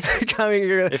 pretty face.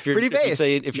 Pretty face.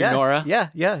 If you're Nora.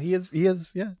 Yeah. He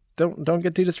is. Yeah. Don't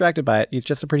get too distracted by it. He's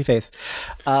just a pretty face.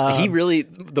 He really.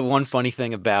 The one funny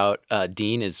thing about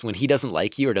Dean is when he doesn't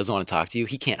like you or doesn't want to talk to you,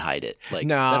 he can't hide it. Like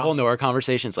that whole Nora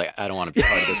conversation is like, I don't want to be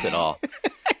part of this at all.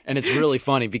 And it's really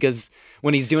funny because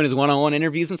when he's doing his one-on-one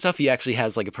interviews and stuff, he actually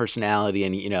has like a personality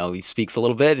and, he speaks a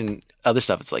little bit, and other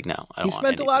stuff, it's like, no, I don't want He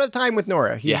spent a lot of time with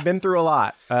Nora. He's been through a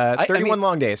lot. 31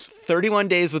 long days. 31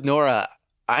 days with Nora.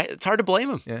 It's hard to blame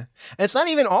him. Yeah. And it's not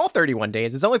even all 31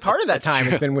 days. It's only part of that time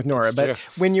it's been with Nora. But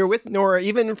when you're with Nora,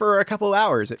 even for a couple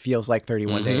hours, it feels like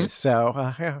 31 days. So,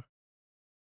 yeah.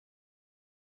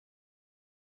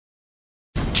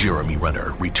 Jeremy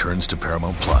Renner returns to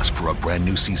Paramount Plus for a brand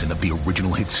new season of the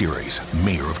original hit series,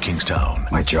 Mayor of Kingstown.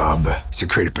 My job is to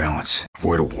create a balance,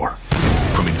 avoid a war.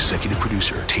 From executive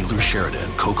producer Taylor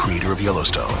Sheridan, co-creator of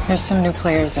Yellowstone. There's some new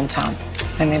players in town,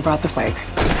 and they brought the plague.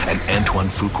 And Antoine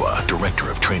Fuqua,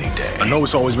 director of Training Day. I know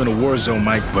it's always been a war zone,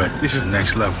 Mike, but this is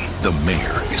next level. The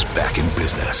Mayor is back in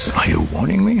business. Are you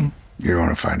warning me? You're going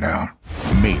to find out.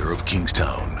 Mayor of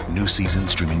Kingstown. New season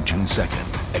streaming June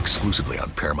 2nd, exclusively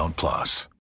on Paramount Plus.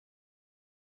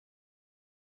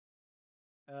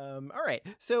 All right,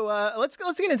 so let's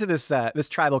get into this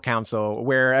tribal council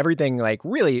where everything like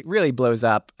really blows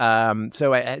up.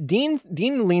 So Dean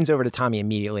leans over to Tommy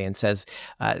immediately and says,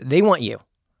 "They want you,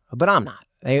 but I'm not.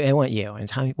 They want you." And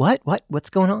Tommy, what's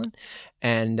going on?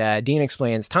 And Dean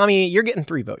explains, "Tommy, you're getting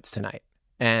 3 votes tonight,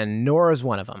 and Nora's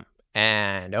one of them."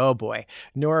 And oh boy,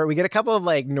 Nora, we get a couple of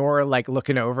like Nora like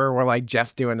looking over. We're like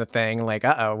Jeff's doing the thing like,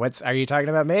 are you talking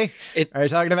about me? Are you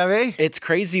talking about me? It's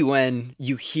crazy when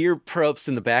you hear Probst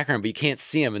in the background, but you can't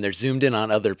see him and they're zoomed in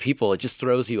on other people. It just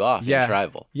throws you off in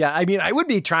tribal. Yeah. I mean, I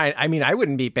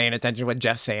wouldn't be paying attention to what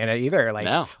Jeff's saying either. Like,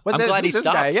 no, I'm glad he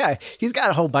stopped. Guy? Yeah. He's got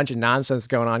a whole bunch of nonsense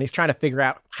going on. He's trying to figure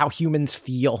out how humans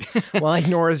feel. Well, like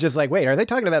Nora's just like, wait, are they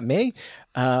talking about me?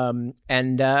 Dan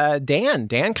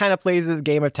kind of plays this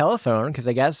game of telephone because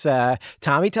I guess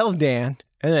Tommy tells Dan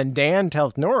and then Dan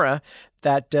tells Nora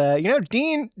that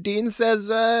Dean says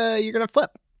you're gonna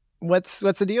flip. What's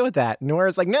the deal with that?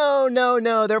 Nora's like, no.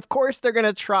 Of course they're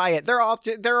gonna try it. They're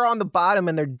on the bottom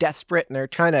and they're desperate and they're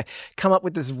trying to come up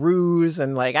with this ruse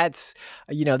and like that's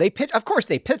Of course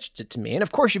they pitched it to me, and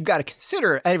of course you've got to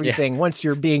consider everything once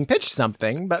you're being pitched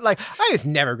something. But like I was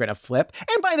never gonna flip.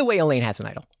 And by the way, Elaine has an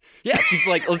idol. Yeah, she's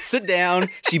like, let's sit down.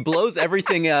 She blows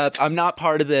everything up. I'm not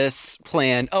part of this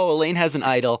plan. Oh, Elaine has an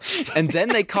idol. And then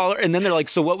they call her, and then they're like,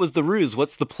 so what was the ruse?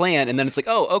 What's the plan? And then it's like,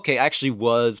 oh, okay, I actually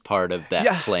was part of that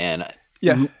plan.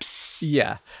 Yeah. Oops.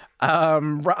 Yeah.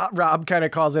 Rob kind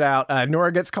of calls it out.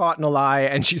 Nora gets caught in a lie,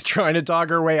 and she's trying to talk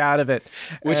her way out of it.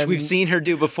 Which we've seen her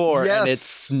do before, and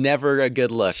it's never a good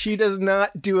look. She does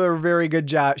not do a very good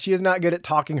job. She is not good at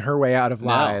talking her way out of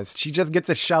lies. She just gets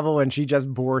a shovel, and she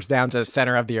just bores down to the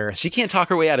center of the earth. She can't talk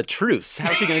her way out of truce.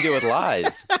 How's she going to do it with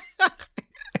lies?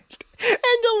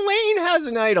 And Elaine has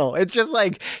an idol. It's just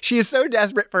like, she is so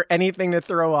desperate for anything to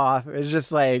throw off. It's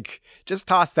just like, just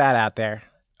toss that out there.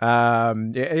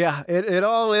 It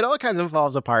all kinds of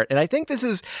falls apart. And I think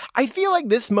I feel like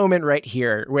this moment right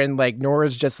here when like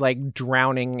Nora's just like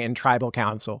drowning in tribal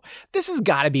council, this has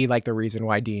got to be like the reason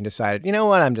why Dean decided, you know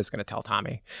what, I'm just going to tell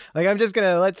Tommy. Like, I'm just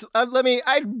going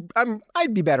to,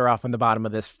 I'd be better off on the bottom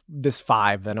of this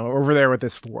 5 than over there with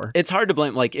this 4. It's hard to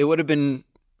blame. Like, it would have been,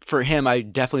 for him, I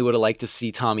definitely would have liked to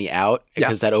see Tommy out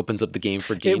because that opens up the game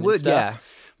for Dean and stuff. Yeah.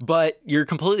 But you're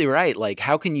completely right. Like,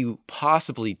 how can you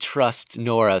possibly trust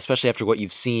Nora, especially after what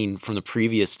you've seen from the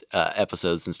previous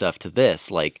episodes and stuff to this?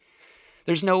 Like,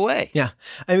 there's no way. Yeah.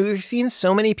 I mean, we've seen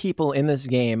so many people in this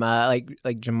game,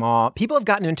 like Jamal. People have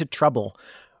gotten into trouble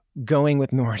going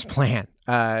with Nora's plan.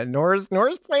 Nora's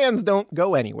plans don't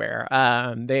go anywhere.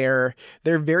 They're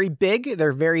very big,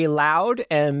 they're very loud,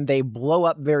 and they blow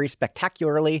up very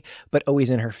spectacularly, but always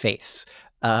in her face.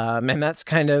 And that's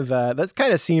kind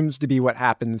of seems to be what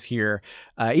happens here.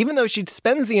 Even though she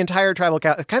spends the entire tribal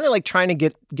council kind of like trying to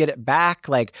get it back,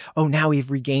 like, oh, now we've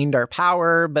regained our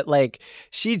power, but like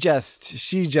she just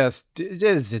it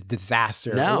is a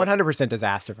disaster. No. 100%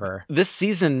 disaster for her. This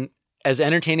season, as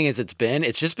entertaining as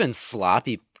it's just been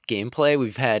sloppy gameplay.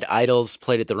 We've had idols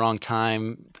played at the wrong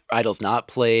time, idols not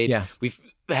played. Yeah. We've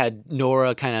had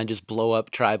Nora kind of just blow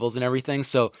up tribals and everything.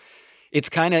 So it's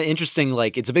kind of interesting.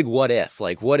 Like, it's a big what if.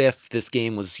 Like, what if this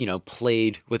game was,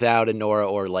 played without a Nora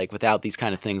or like without these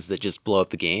kind of things that just blow up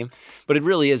the game? But it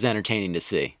really is entertaining to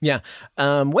see. Yeah.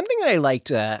 One thing that I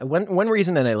liked, one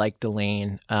reason that I liked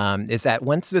Elaine is that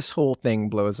once this whole thing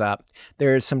blows up,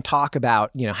 there's some talk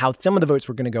about, how some of the votes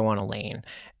were going to go on Elaine.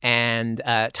 And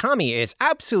Tommy is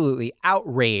absolutely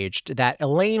outraged that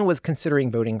Elaine was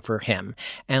considering voting for him.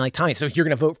 And like, Tommy, so you're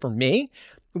going to vote for me?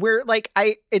 Where like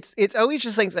it's always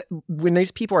just like when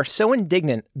these people are so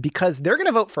indignant because they're going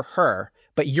to vote for her,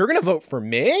 but you're going to vote for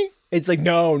me? It's like,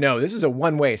 no, this is a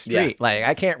one-way street. Yeah. Like,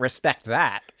 I can't respect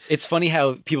that. It's funny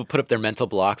how people put up their mental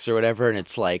blocks or whatever, and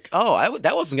it's like,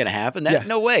 that wasn't going to happen.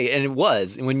 No way. And it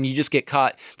was. And when you just get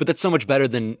caught, but that's so much better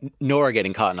than Nora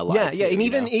getting caught in a lie. Yeah, and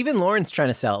even Lauren's trying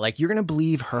to sell it. Like, you're going to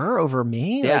believe her over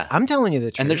me? Yeah. Like, I'm telling you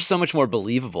the truth. And they're so much more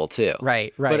believable, too.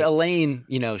 Right. But Elaine,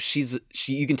 you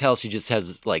can tell she just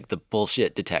has, like, the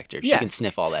bullshit detector. She can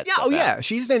sniff all that stuff out.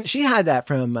 She had that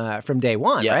from day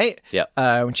one, right? Yeah.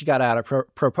 When she got out of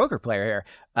pro poker player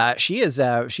here. She's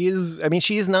not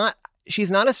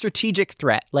a strategic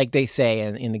threat like they say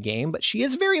in the game, but she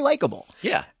is very likable.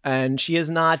 Yeah. And she is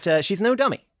not, she's no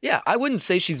dummy. Yeah, I wouldn't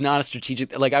say she's not a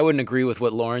strategic, like I wouldn't agree with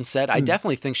what Lauren said. I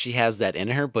definitely think she has that in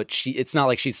her, but it's not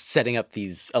like she's setting up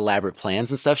these elaborate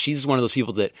plans and stuff. She's one of those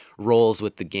people that rolls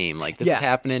with the game. Like, this is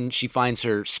happening, she finds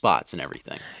her spots and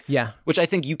everything. Yeah. Which I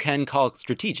think you can call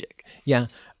strategic. Yeah.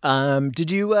 What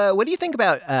do you think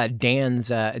about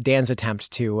Dan's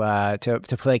attempt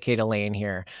to placate Elaine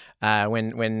here?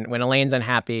 When Elaine's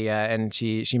unhappy and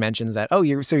she mentions that,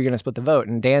 you're going to split the vote,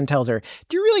 and Dan tells her,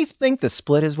 "Do you really think the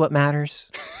split is what matters?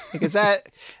 Like, is that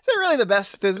really the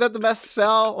best? Is that the best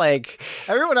sell? Like,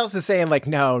 everyone else is saying like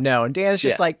no," and Dan's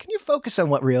just like, "Can you focus on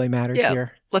what really matters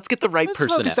here? Let's get the right person.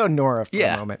 Let's focus on Nora for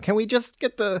a moment. Can we just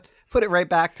put it right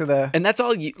back to the..." And that's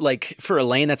all you, like, for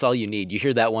Elaine, that's all you need. You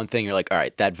hear that one thing, you're like, all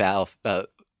right, that Valve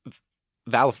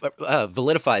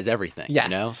validifies everything,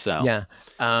 So, yeah.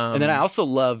 And then I also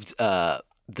loved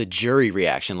the jury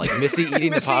reaction, like Missy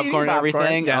eating the popcorn and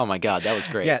everything. Yeah. Oh my God, that was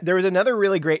great. Yeah, there was another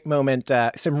really great moment,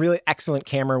 some really excellent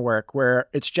camera work where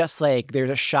it's just like there's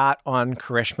a shot on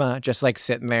Karishma just like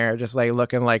sitting there, just like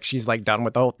looking like she's like done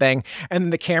with the whole thing. And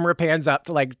then the camera pans up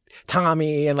to like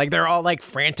Tommy and like they're all like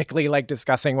frantically like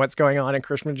discussing what's going on. And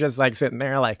Karishma just like sitting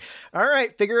there like, all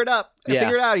right, figure it up.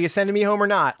 Figure it out. Are you sending me home or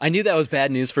not? I knew that was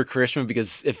bad news for Karishma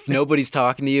because if nobody's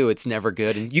talking to you, it's never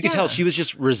good. And you could tell she was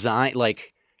just resigned.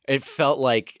 Like, it felt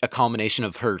like a culmination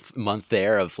of her month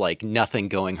there of like nothing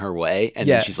going her way. And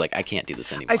then she's like, I can't do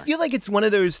this anymore. I feel like it's one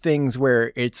of those things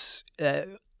where it's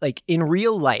like in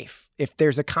real life, if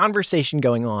there's a conversation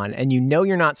going on and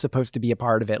you're not supposed to be a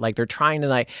part of it, like they're trying to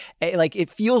like it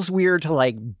feels weird to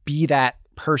like be that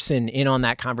person in on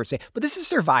that conversation. But this is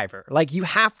Survivor. Like, you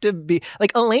have to be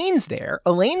like, Elaine's there.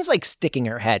 Elaine's like sticking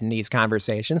her head in these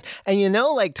conversations. And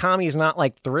like Tommy's not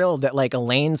like thrilled that like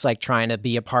Elaine's like trying to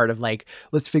be a part of like,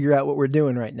 let's figure out what we're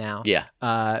doing right now.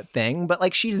 Thing. But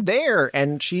like, she's there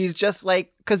and she's just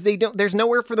like, because there's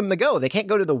nowhere for them to go. They can't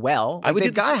go to the well. Like,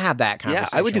 they've got to have that conversation.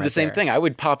 Yeah, I would do the same thing. I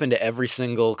would pop into every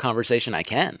single conversation I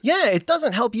can. Yeah, it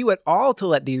doesn't help you at all to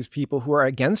let these people who are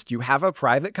against you have a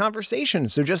private conversation.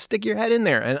 So just stick your head in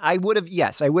there. And I would have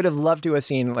loved to have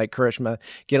seen like Karishma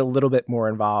get a little bit more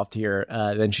involved here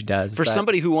than she does. For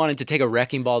somebody who wanted to take a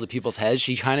wrecking ball to people's heads,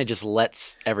 she kind of just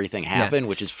lets everything happen,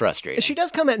 which is frustrating. She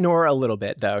does come at Nora a little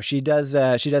bit, though. She does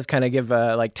kind of give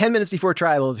like 10 minutes before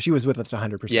trial, she was with us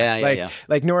 100%. Yeah.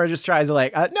 Like Nora just tries to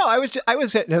like, no, I was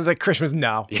hitting. I was like, Karishma's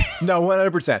no,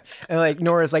 100%. And like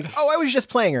Nora's like, I was just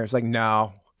playing her. It's like,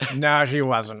 no, she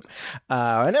wasn't.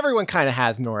 And everyone kind of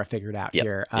has Nora figured out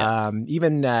here.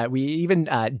 Even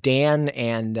Dan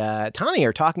and Tommy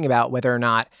are talking about whether or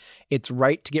not it's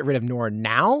right to get rid of Nora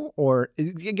now, or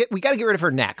we got to get rid of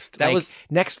her next. That was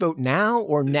next vote now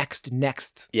or next.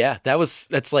 Yeah,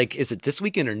 that's like, is it this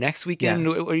weekend or next weekend?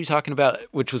 Yeah. What are you talking about?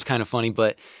 Which was kind of funny,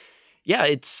 but yeah,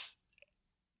 it's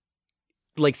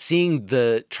like seeing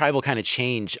the tribal kind of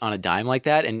change on a dime like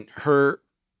that, and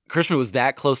Karishma was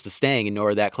that close to staying and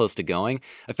Nora that close to going.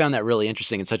 I found that really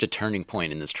interesting and such a turning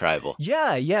point in this tribal.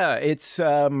 Yeah. It's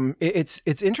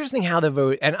interesting how the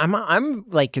vote, and I'm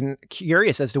like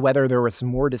curious as to whether there was some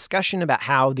more discussion about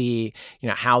how the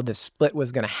split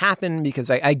was going to happen, because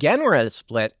again we're at a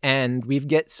split and we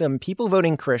get some people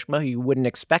voting Karishma who you wouldn't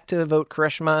expect to vote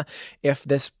Karishma if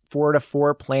this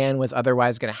 4-4 plan was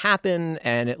otherwise going to happen.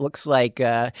 And it looks like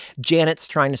Janet's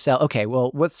trying to sell, okay,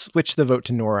 well, let's switch the vote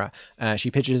to Nora.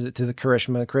 She pitches it to the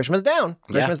Karishma. Karishma's down.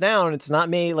 Down. It's not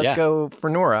me. Let's go for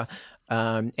Nora.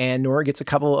 And Nora gets a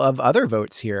couple of other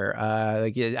votes here.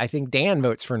 I think Dan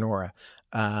votes for Nora.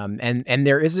 And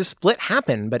there is a split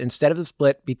happen, but instead of the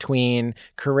split between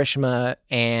Karishma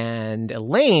and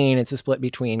Elaine, it's a split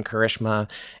between Karishma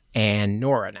and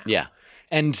Nora now. Yeah.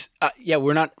 And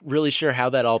we're not really sure how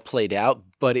that all played out,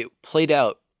 but it played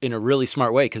out in a really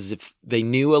smart way, because if they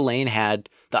knew Elaine had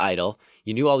the idol,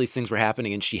 you knew all these things were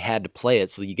happening and she had to play it,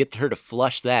 so you get her to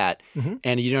flush that,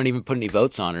 and you don't even put any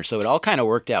votes on her. So it all kind of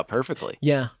worked out perfectly.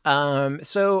 Yeah.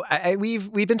 So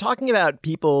we've been talking about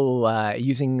people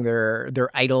using their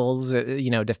idols,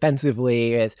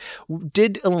 defensively.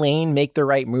 Did Elaine make the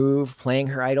right move playing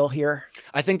her idol here?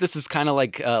 I think this is kind of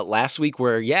like last week,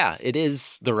 where it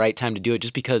is the right time to do it,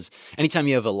 just because anytime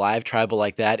you have a live tribal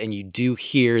like that and you do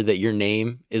hear that your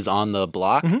name is on the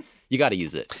block, you got to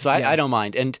use it. So I don't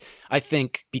mind. And I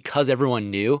think because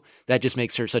everyone knew, that just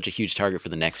makes her such a huge target for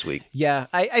the next week. Yeah,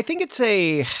 I think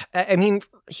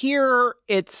here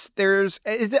I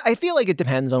feel like it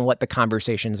depends on what the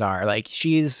conversations are. Like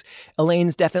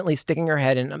Elaine's definitely sticking her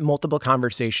head in multiple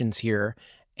conversations here.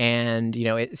 And,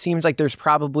 it seems like there's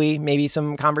probably maybe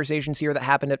some conversations here that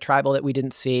happened at Tribal that we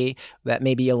didn't see, that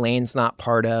maybe Elaine's not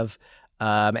part of.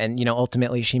 And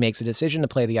ultimately she makes a decision to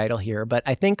play the idol here. But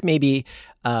I think maybe,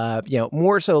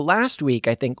 more so last week,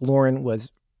 I think Lauren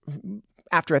was,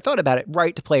 after I thought about it,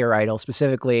 right to play her idol.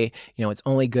 Specifically, it's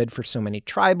only good for so many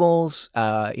tribals.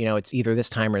 It's either this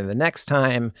time or the next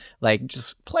time. Like,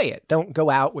 just play it. Don't go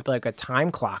out with like a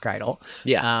time clock idol.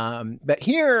 Yeah. But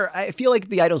here, I feel like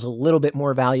the idol's a little bit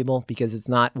more valuable because it's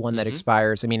not one that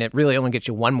expires. I mean, it really only gets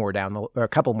you a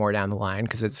couple more down the line,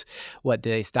 because it's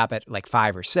they stop at like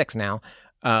 5 or 6 now.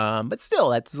 But still,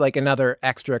 that's like another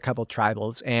extra couple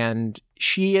tribals. And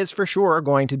she is for sure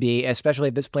going to be, especially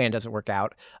if this plan doesn't work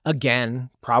out, again,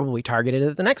 probably targeted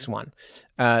at the next one.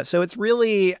 So it's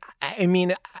really,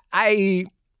 I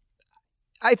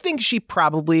think she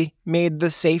probably made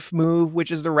the safe move,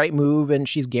 which is the right move, and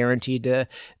she's guaranteed to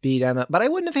be down that. But I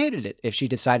wouldn't have hated it if she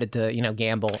decided to,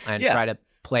 gamble and try to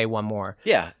play one more.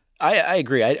 Yeah. I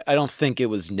agree. I don't think it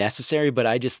was necessary, but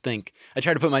I just think I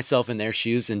try to put myself in their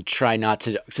shoes and try not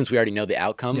to, since we already know the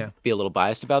outcome, be a little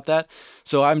biased about that.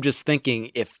 So I'm just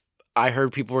thinking, if I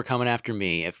heard people were coming after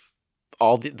me, if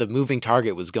all the moving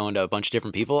target was going to a bunch of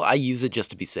different people, I use it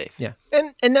just to be safe. Yeah.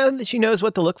 And now that she knows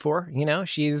what to look for,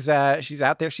 she's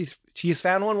out there. She's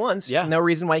found one once. Yeah. No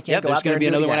reason why you can't go out there. There's going to be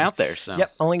another one out there. So.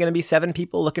 Yep. Only going to be 7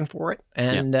 people looking for it.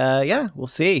 And we'll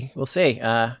see. We'll see.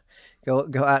 Go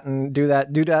out and do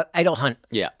that idol hunt.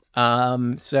 Yeah.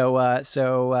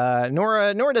 So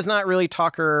Nora does not really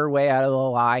talk her way out of the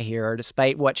lie here,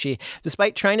 despite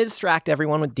trying to distract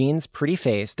everyone with Dean's pretty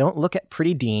face. Don't look at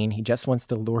pretty Dean. He just wants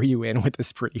to lure you in with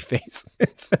his pretty face.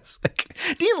 It's like,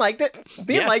 Dean liked it.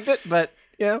 Liked it, but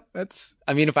that's.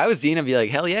 I mean, if I was Dean, I'd be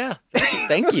like, hell yeah,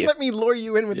 thank you. Let me lure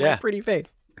you in with my pretty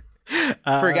face.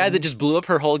 For a guy that just blew up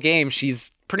her whole game,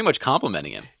 she's pretty much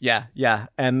complimenting him. Yeah.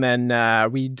 And then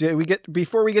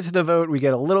before we get to the vote, we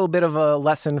get a little bit of a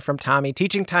lesson from Tommy.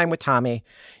 Teaching time with Tommy.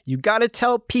 You got to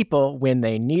tell people when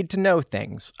they need to know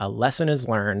things. A lesson is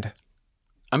learned.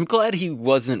 I'm glad he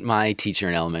wasn't my teacher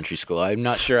in elementary school. I'm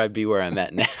not sure I'd be where I'm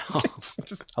at now.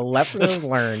 Just a lesson is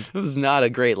learned. It was not a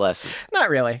great lesson. Not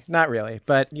really.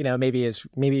 But maybe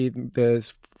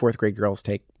the 4th grade girls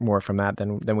take more from that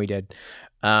than we did.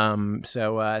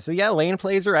 Elaine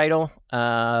plays her idol,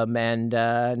 and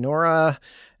Nora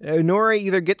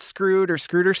either gets screwed or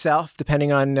screwed herself,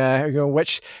 depending on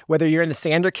whether you're in the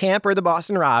Sander camp or the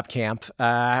Boston Rob camp.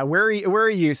 Where are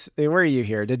you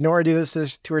here? Did Nora do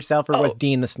this to herself, or was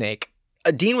Dean the snake?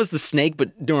 Dean was the snake,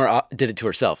 but Nora did it to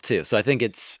herself too. So I think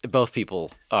it's both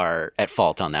people are at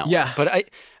fault on that one. Yeah, but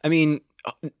I mean,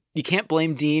 you can't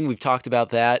blame Dean. We've talked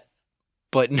about that.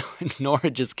 But Nora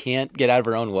just can't get out of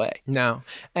her own way. No.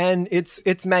 And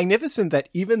it's magnificent that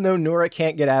even though Nora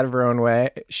can't get out of her own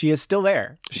way, she is still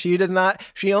there. She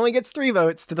only gets 3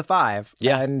 votes to the 5.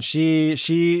 Yeah. And she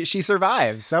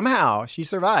survives. Somehow she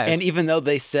survives. And even though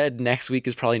they said next week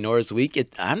is probably Nora's week,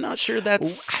 I'm not sure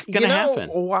that's going to happen.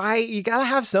 Why? You got to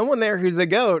have someone there who's a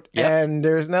goat. Yep. And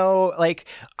there's no,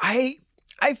 I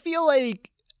feel like,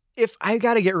 if I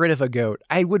got to get rid of a goat,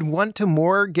 I would want to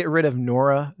more get rid of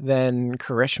Nora than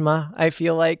Karishma, I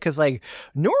feel like. Because,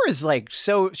 Nora's,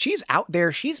 she's out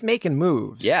there. She's making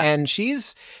moves. Yeah. And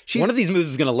she's one of these moves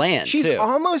is going to land, She's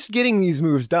almost getting these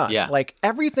moves done. Yeah.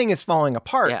 Everything is falling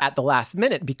apart at the last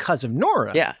minute because of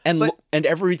Nora. Yeah. And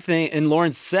everything, and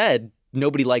Lauren said,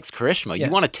 nobody likes Karishma. You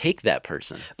want to take that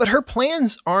person. But her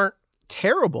plans aren't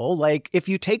terrible. If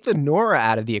you take the Nora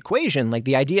out of the equation,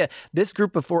 the idea, this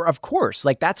group of 4, of course,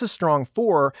 that's a strong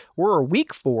 4. We're a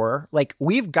weak 4.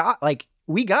 We've got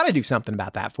we got to do something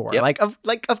about that for her.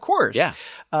 Yep. Of course. Yeah.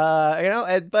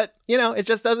 But it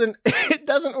just doesn't, it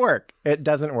doesn't work. It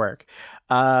doesn't work.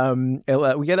 We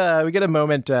get a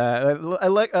moment,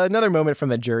 another moment from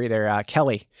the jury there.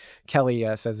 Kelly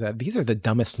says, these are the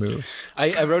dumbest moves.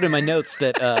 I wrote in my notes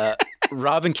that,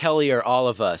 Rob and Kelly are all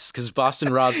of us, because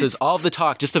Boston Rob says all of the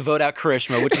talk just to vote out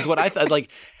Karishma, which is what I thought,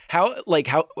 how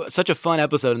such a fun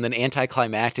episode, and then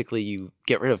anticlimactically you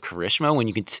get rid of Karishma when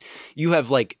you have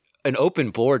like an open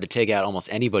board to take out almost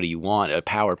anybody you want, a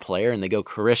power player, and they go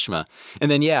Karishma. And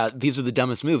then, these are the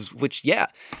dumbest moves, which,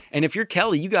 and if you're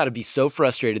Kelly, you got to be so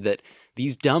frustrated that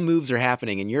these dumb moves are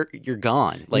happening and you're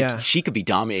gone. She could be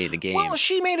dominating the game. Well,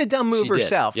 she made a dumb move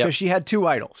herself because she had 2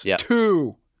 idols. Yep.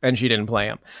 2. And she didn't play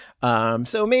them.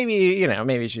 So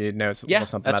maybe she knows a little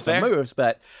something about the moves,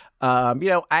 but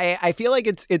I feel like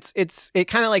it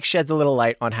kind of like sheds a little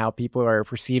light on how people are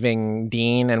perceiving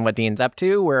Dean and what Dean's up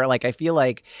to, where like I feel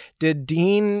like, did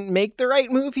Dean make the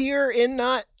right move here in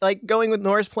not like going with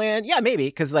Nora's plan? Yeah, maybe,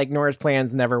 because like Nora's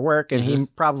plans never work, and he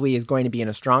probably is going to be in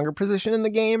a stronger position in the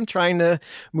game trying to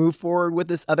move forward with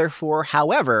this other 4.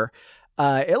 However,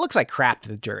 it looks like crap to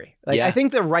the jury. I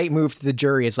think the right move to the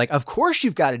jury is like, of course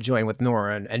you've got to join with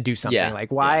Nora and do something.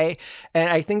 Why? Yeah. And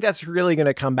I think that's really going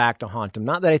to come back to haunt him.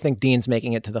 Not that I think Dean's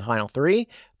making it to the final 3,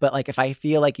 but like if I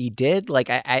feel like he did,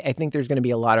 like I think there's going to be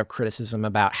a lot of criticism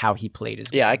about how he played his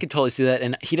game. Yeah, I could totally see that.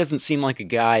 And he doesn't seem like a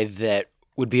guy that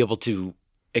would be able to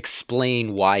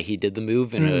explain why he did the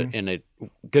move in a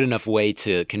good enough way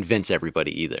to convince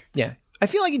everybody either. Yeah. I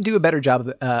feel like he'd do a better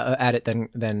job at it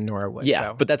than Nora would.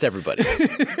 Yeah, but that's everybody.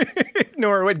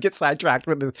 Nora would get sidetracked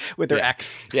with her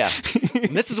ex. Yeah,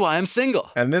 and this is why I'm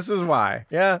single. And this is why.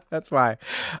 Yeah, that's why.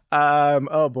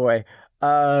 Oh boy.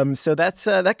 So that's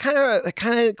that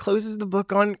kind of closes the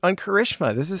book on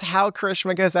Karishma. This is how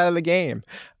Karishma goes out of the game.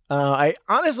 I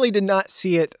honestly did not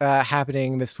see it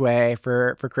happening this way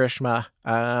for Karishma.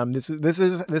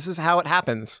 This is how it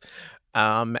happens.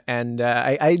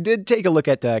 I did take a look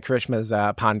at Karishma's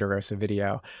Ponderosa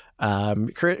video.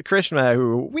 Karishma,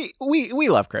 who we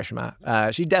love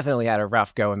Karishma. She definitely had a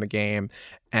rough go in the game,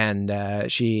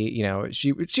 and she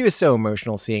was so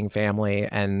emotional seeing family,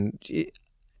 and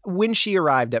when she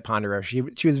arrived at Ponderosa,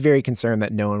 she was very concerned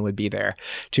that no one would be there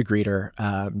to greet her,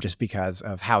 just because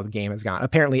of how the game has gone.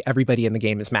 Apparently, everybody in the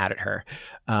game is mad at her,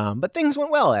 but things went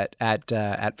well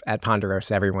at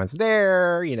Ponderosa. Everyone's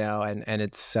there, and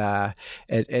it's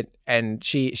and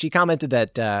she commented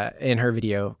that in her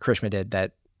video, Karishma did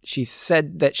that. She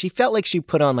said that she felt like she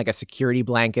put on like a security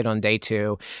blanket on day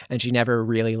 2, and she never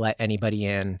really let anybody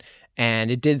in.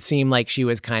 And it did seem like she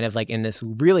was kind of like in this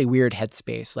really weird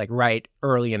headspace, like right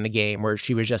early in the game, where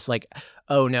she was just like,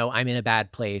 oh no, I'm in a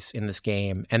bad place in this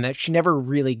game. And that she never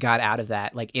really got out of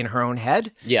that, like in her own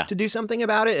head to do something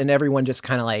about it. And everyone just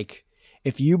kind of like,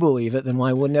 if you believe it, then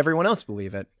why wouldn't everyone else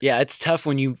believe it? Yeah, it's tough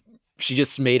when she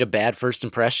just made a bad first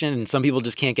impression, and some people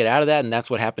just can't get out of that. And that's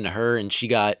what happened to her. And she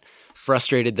got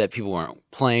frustrated that people weren't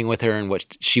playing with her and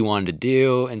what she wanted to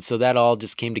do. And so that all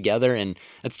just came together, and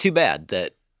that's too bad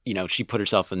that, she put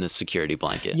herself in this security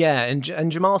blanket. Yeah,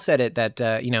 and Jamal said it that,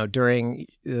 during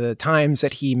the times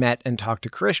that he met and talked to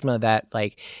Karishma, that,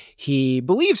 like, he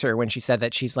believes her when she said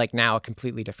that she's, like, now a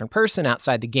completely different person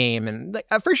outside the game. And like,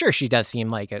 for sure she does seem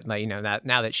like it, like, that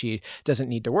now that she doesn't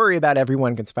need to worry about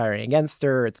everyone conspiring against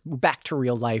her. It's back to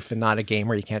real life and not a game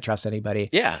where you can't trust anybody.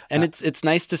 Yeah, and it's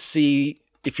nice to see,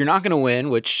 if you're not going to win,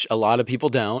 which a lot of people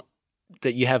don't,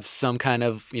 that you have some kind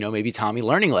of, maybe Tommy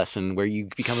learning lesson where you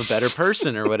become a better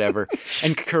person or whatever.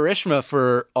 And Karishma,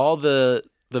 for all the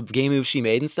game moves she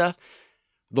made and stuff,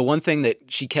 the one thing that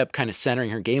she kept kind of centering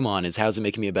her game on is, how's it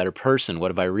making me a better person?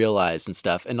 What have I realized and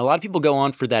stuff? And a lot of people go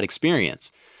on for that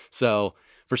experience. So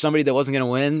for somebody that wasn't going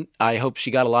to win, I hope she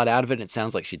got a lot out of it, and it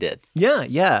sounds like she did. Yeah.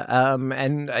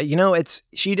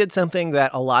 She did something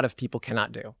that a lot of people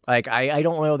cannot do. Like, I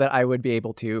don't know that I would be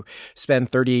able to spend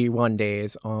 31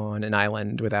 days on an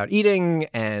island without eating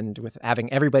and with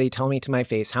having everybody tell me to my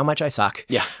face how much I suck.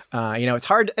 Yeah. It's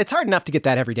hard enough to get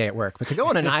that every day at work, but to go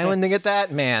on an island and get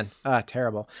that, man,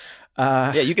 terrible.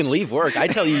 Yeah, you can leave work. I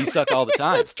tell you suck all the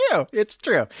time. It's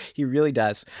true. He really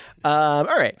does. All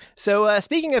right. So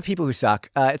speaking of people who suck,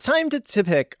 it's time to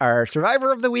pick our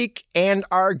Survivor of the Week and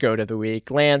our Goat of the Week.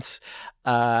 Lance,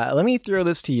 let me throw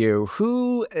this to you.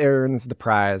 Who earns the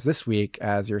prize this week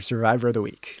as your Survivor of the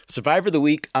Week? Survivor of the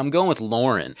Week, I'm going with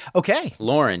Lauren. Okay.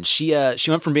 Lauren, she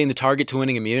went from being the target to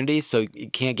winning immunity, so you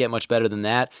can't get much better than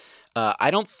that. I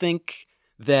don't think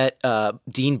that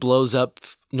Dean blows up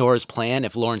Nora's plan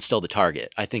if Lauren's still the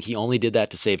target. I think he only did that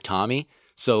to save Tommy.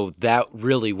 So that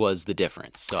really was the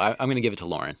difference. So I'm going to give it to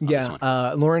Lauren.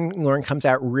 Lauren comes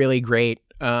out really great.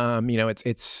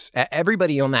 It's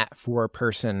everybody on that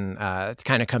 4-person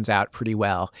kind of comes out pretty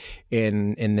well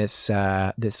in this.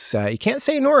 You can't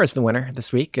say Nora's the winner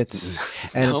this week. It's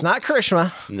It's not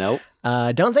Karishma. Nope.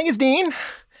 Don't think it's Dean.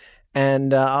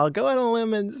 And I'll go out on a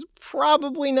limb, and it's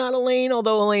probably not Elaine,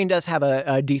 although Elaine does have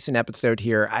a decent episode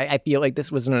here. I feel like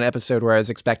this wasn't an episode where I was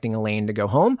expecting Elaine to go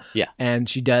home. Yeah. And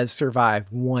she does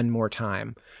survive one more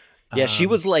time. Yeah, she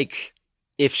was like,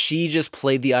 if she just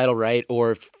played the idol right,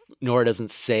 or if Nora doesn't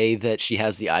say that she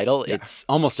has the idol, it's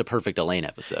almost a perfect Elaine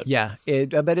episode. Yeah,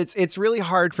 but it's really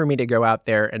hard for me to go out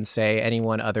there and say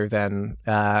anyone other than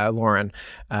Lauren,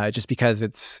 just because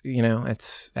it's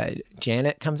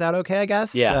Janet comes out okay, I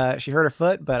guess. Yeah, she hurt her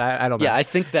foot, but I don't know. Yeah, I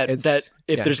think that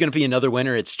if there's going to be another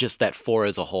winner, it's just that 4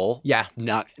 as a whole. Yeah,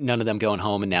 none of them going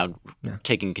home and now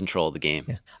taking control of the game.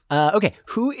 Yeah. Okay,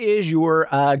 who is your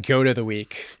goat of the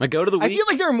week? My goat of the week? I feel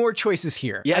like there are more choices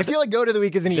here. Yeah, I feel like goat of the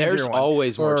week is an easier one. There's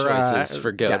always more choices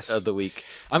for goat of the week.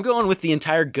 I'm going with the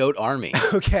entire goat army.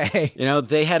 Okay.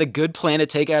 They had a good plan to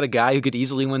take out a guy who could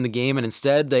easily win the game, and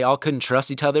instead they all couldn't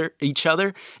trust each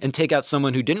other and take out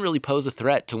someone who didn't really pose a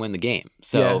threat to win the game.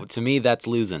 So to me, that's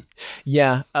losing.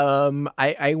 Yeah.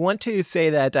 I want to say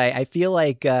that I feel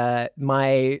like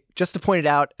just to point it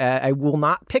out, I will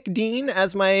not pick Dean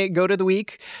as my goat of the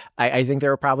week. I think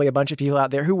there are probably a bunch of people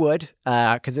out there who would,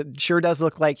 because it sure does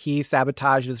look like he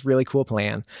sabotaged this really cool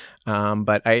plan.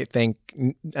 But I think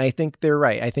they're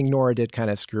right. I think Nora did kind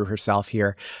of screw herself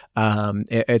here. Nora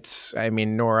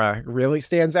really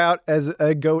stands out as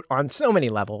a goat on so many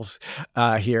levels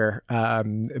here,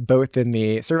 both in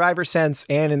the Survivor sense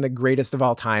and in the greatest of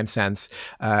all time sense.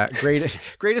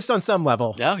 Greatest on some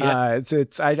level. Oh, yeah.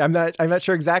 I'm not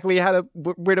sure exactly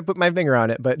where to put my finger on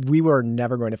it, but we were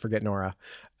never going to forget Nora.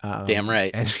 Damn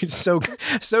right. And so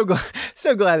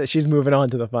glad that she's moving on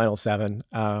to the final 7.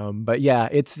 But yeah,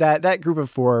 it's that group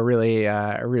of 4 really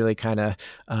kind of,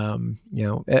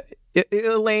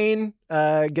 Elaine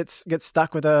gets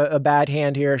stuck with a bad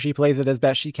hand here. She plays it as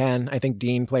best she can. I think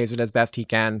Dean plays it as best he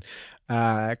can.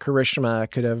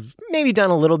 Karishma could have maybe done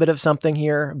a little bit of something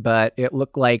here, but it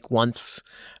looked like once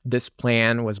this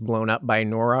plan was blown up by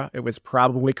Nora, it was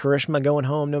probably Karishma going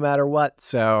home no matter what.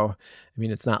 So,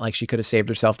 it's not like she could have saved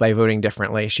herself by voting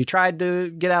differently. She tried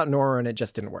to get out Nora and it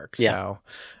just didn't work. Yeah.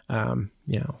 So,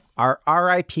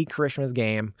 R.I.P. Karishma's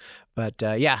game. But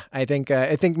I think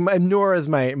Nora's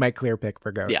my clear pick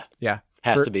for GOAT. Yeah.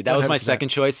 Has to be. That was my second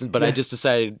choice, but I just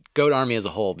decided GOAT Army as a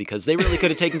whole because they really could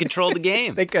have taken control of the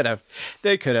game. They could have.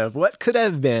 What could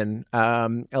have been? A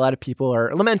lot of people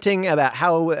are lamenting about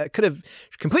how it could have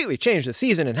completely changed the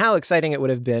season and how exciting it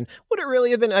would have been. Would it really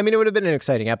have been? It would have been an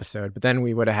exciting episode, but then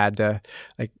we would have had to,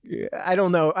 I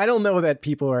don't know that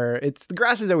people are, the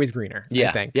grass is always greener. Yeah.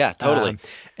 I think. Yeah, totally.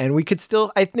 And we could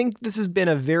still, I think this has been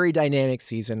a very dynamic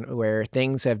season where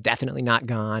things have definitely not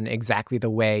gone exactly the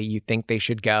way you think they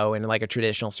should go in like a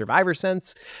traditional Survivor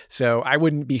sense. So I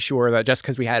wouldn't be sure that just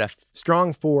because we had a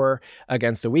strong 4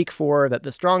 against a weak 4, that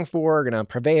the strong 4 are going to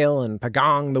prevail and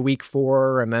pagong the weak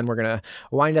 4, and then we're going to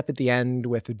wind up at the end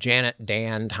with Janet,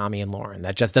 Dan, Tommy, and Lauren.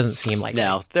 That just doesn't seem like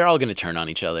No, they're all going to turn on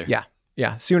each other.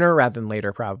 Yeah, sooner rather than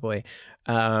later, probably.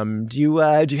 Do you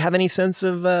have any sense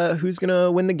of who's going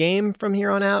to win the game from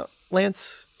here on out,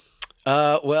 Lance?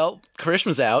 Well,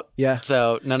 Karishma's out. Yeah.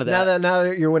 So none of that. Now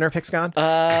that your winner pick's gone?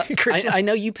 I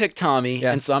know you picked Tommy,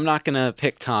 and so I'm not going to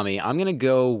pick Tommy. I'm going to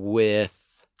go with,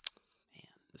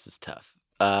 this is tough.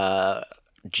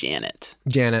 Janet.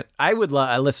 I would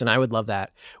love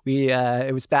that.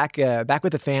 It was back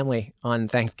with the family on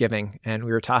Thanksgiving, and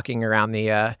we were talking around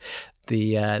the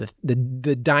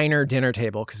diner dinner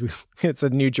table because it's a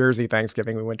New Jersey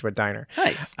Thanksgiving. We went to a diner.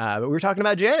 Nice. But we were talking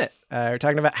about Janet. We were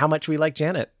talking about how much we like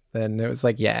Janet. And it was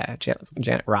like, yeah,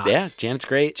 Janet rocks. Yeah, Janet's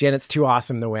great. Janet's too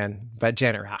awesome to win, but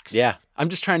Janet rocks. Yeah. I'm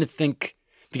just trying to think,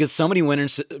 because so many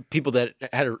winners, people that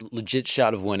had a legit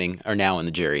shot of winning are now in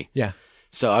the jury. Yeah.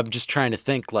 So I'm just trying to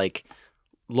think, like,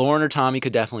 Lauren or Tommy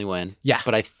could definitely win. Yeah.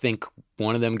 But I think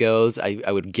one of them goes.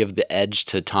 I would give the edge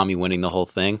to Tommy winning the whole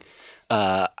thing.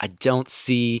 I don't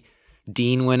see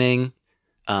Dean winning.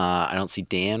 I don't see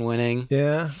Dan winning.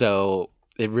 Yeah. So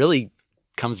it really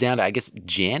comes down to, I guess,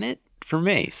 Janet for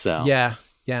me. So yeah.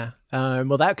 Well,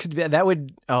 would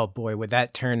that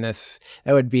turn this?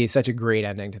 That would be such a great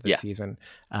ending to the season.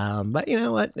 But you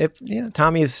know what? If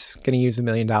Tommy's going to use $1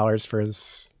 million for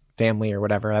his family or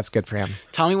whatever, that's good for him.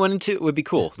 Tommy winning too would be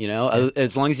cool.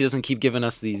 As long as he doesn't keep giving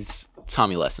us these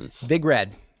Tommy lessons. Big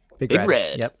Red Big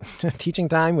Red. Yep. Teaching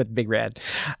time with Big Red.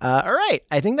 All right.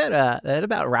 I think that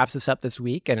about wraps us up this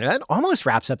week, and that almost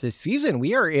wraps up this season.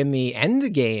 We are in the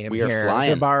end game. We are here,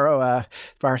 flying. to borrow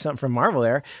something from Marvel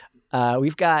there.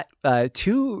 We've got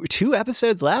two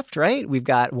episodes left, right? We've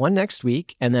got one next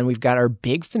week, and then we've got our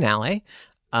big finale.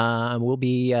 We'll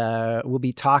be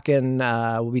talking,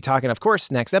 of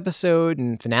course, next episode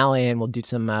and finale, and we'll do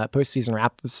some postseason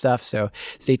wrap up stuff. So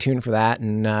stay tuned for that.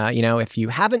 And if you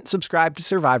haven't subscribed to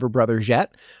Survivor Brothers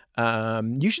yet,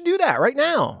 you should do that right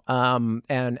now.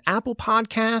 And Apple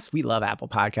Podcasts, we love Apple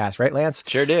Podcasts, right, Lance?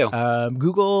 Sure do.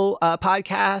 Google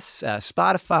Podcasts,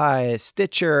 Spotify,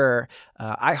 Stitcher,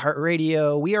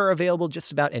 iHeartRadio. We are available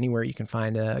just about anywhere you can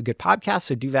find a good podcast.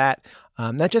 So do that.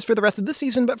 Not just for the rest of the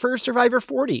season, but for Survivor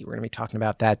 40. We're going to be talking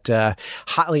about that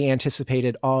hotly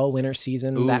anticipated all-winter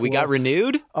season. Ooh, we got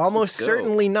renewed? Almost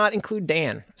certainly not include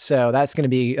Dan. So that's going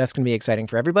to be exciting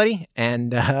for everybody.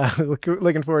 And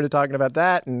looking forward to talking about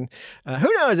that. And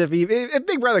who knows if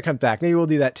Big Brother comes back, maybe we'll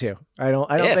do that too. I don't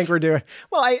think we're doing.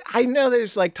 Well, I know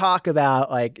there's like talk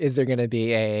about like, is there going to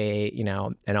be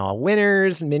an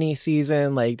all-winners mini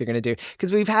season? Like they're going to do,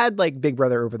 because we've had like Big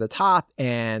Brother Over the Top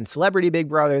and Celebrity Big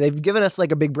Brother. They've given us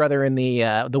like a Big Brother in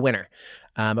the winter,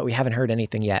 but we haven't heard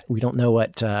anything yet. We don't know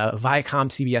what Viacom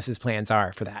CBS's plans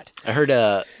are for that. I heard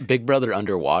Big Brother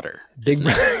Underwater. Big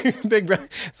Brother.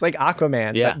 It's like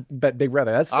Aquaman, but Big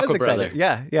Brother. That's exciting. Brother.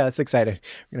 Yeah, that's exciting.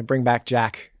 We're gonna bring back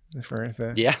Jack for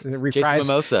the reprise,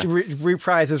 Jason Momoa.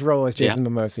 Reprise his role as Jason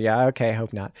Momoa. Yeah, okay,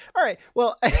 hope not. All right.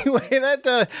 Well, anyway,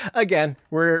 that again,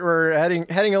 we're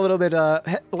heading a little bit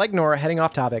like Nora, heading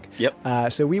off topic.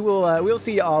 Yep. So we'll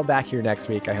see you all back here next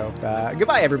week, I hope.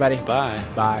 Goodbye, everybody. Bye.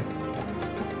 Bye.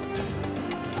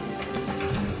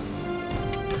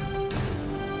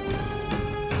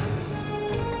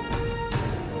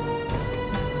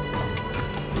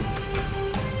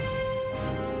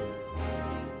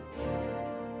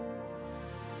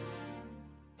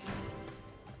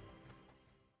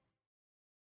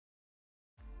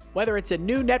 Whether it's a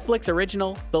new Netflix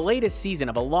original, the latest season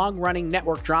of a long-running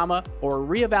network drama, or a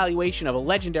reevaluation of a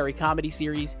legendary comedy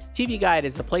series, TV Guide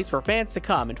is the place for fans to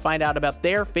come and find out about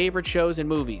their favorite shows and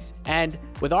movies. And,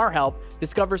 with our help,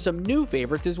 discover some new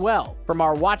favorites as well. From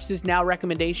our Watch This Now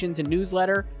recommendations and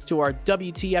newsletter, to our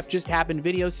WTF Just Happened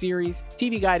video series,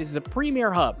 TV Guide is the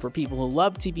premier hub for people who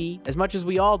love TV as much as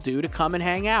we all do to come and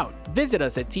hang out. Visit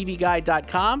us at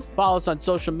tvguide.com, follow us on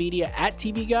social media at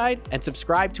TV Guide, and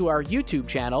subscribe to our YouTube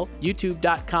channel,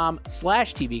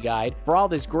 youtube.com/tvguide, for all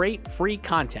this great free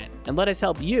content, and let us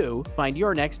help you find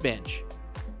your next binge.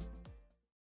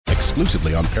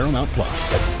 Exclusively on Paramount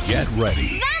Plus. Get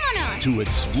ready to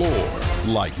explore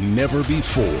like never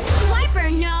before.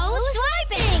 Swiper, no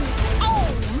swiping!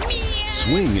 Oh, man!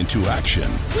 Swing into action.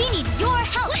 We need your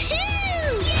help!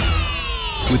 Woohoo!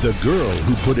 Yay! With a girl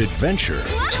who put adventure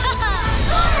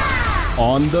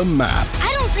on the map.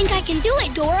 I don't think I can do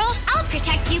it, Dora. I'll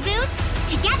protect you, Boots.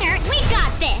 Together, we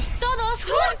got this. Todos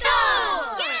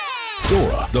juntos! Yeah!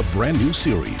 Dora, the brand new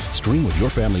series. Stream with your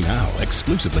family now,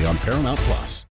 exclusively on Paramount Plus.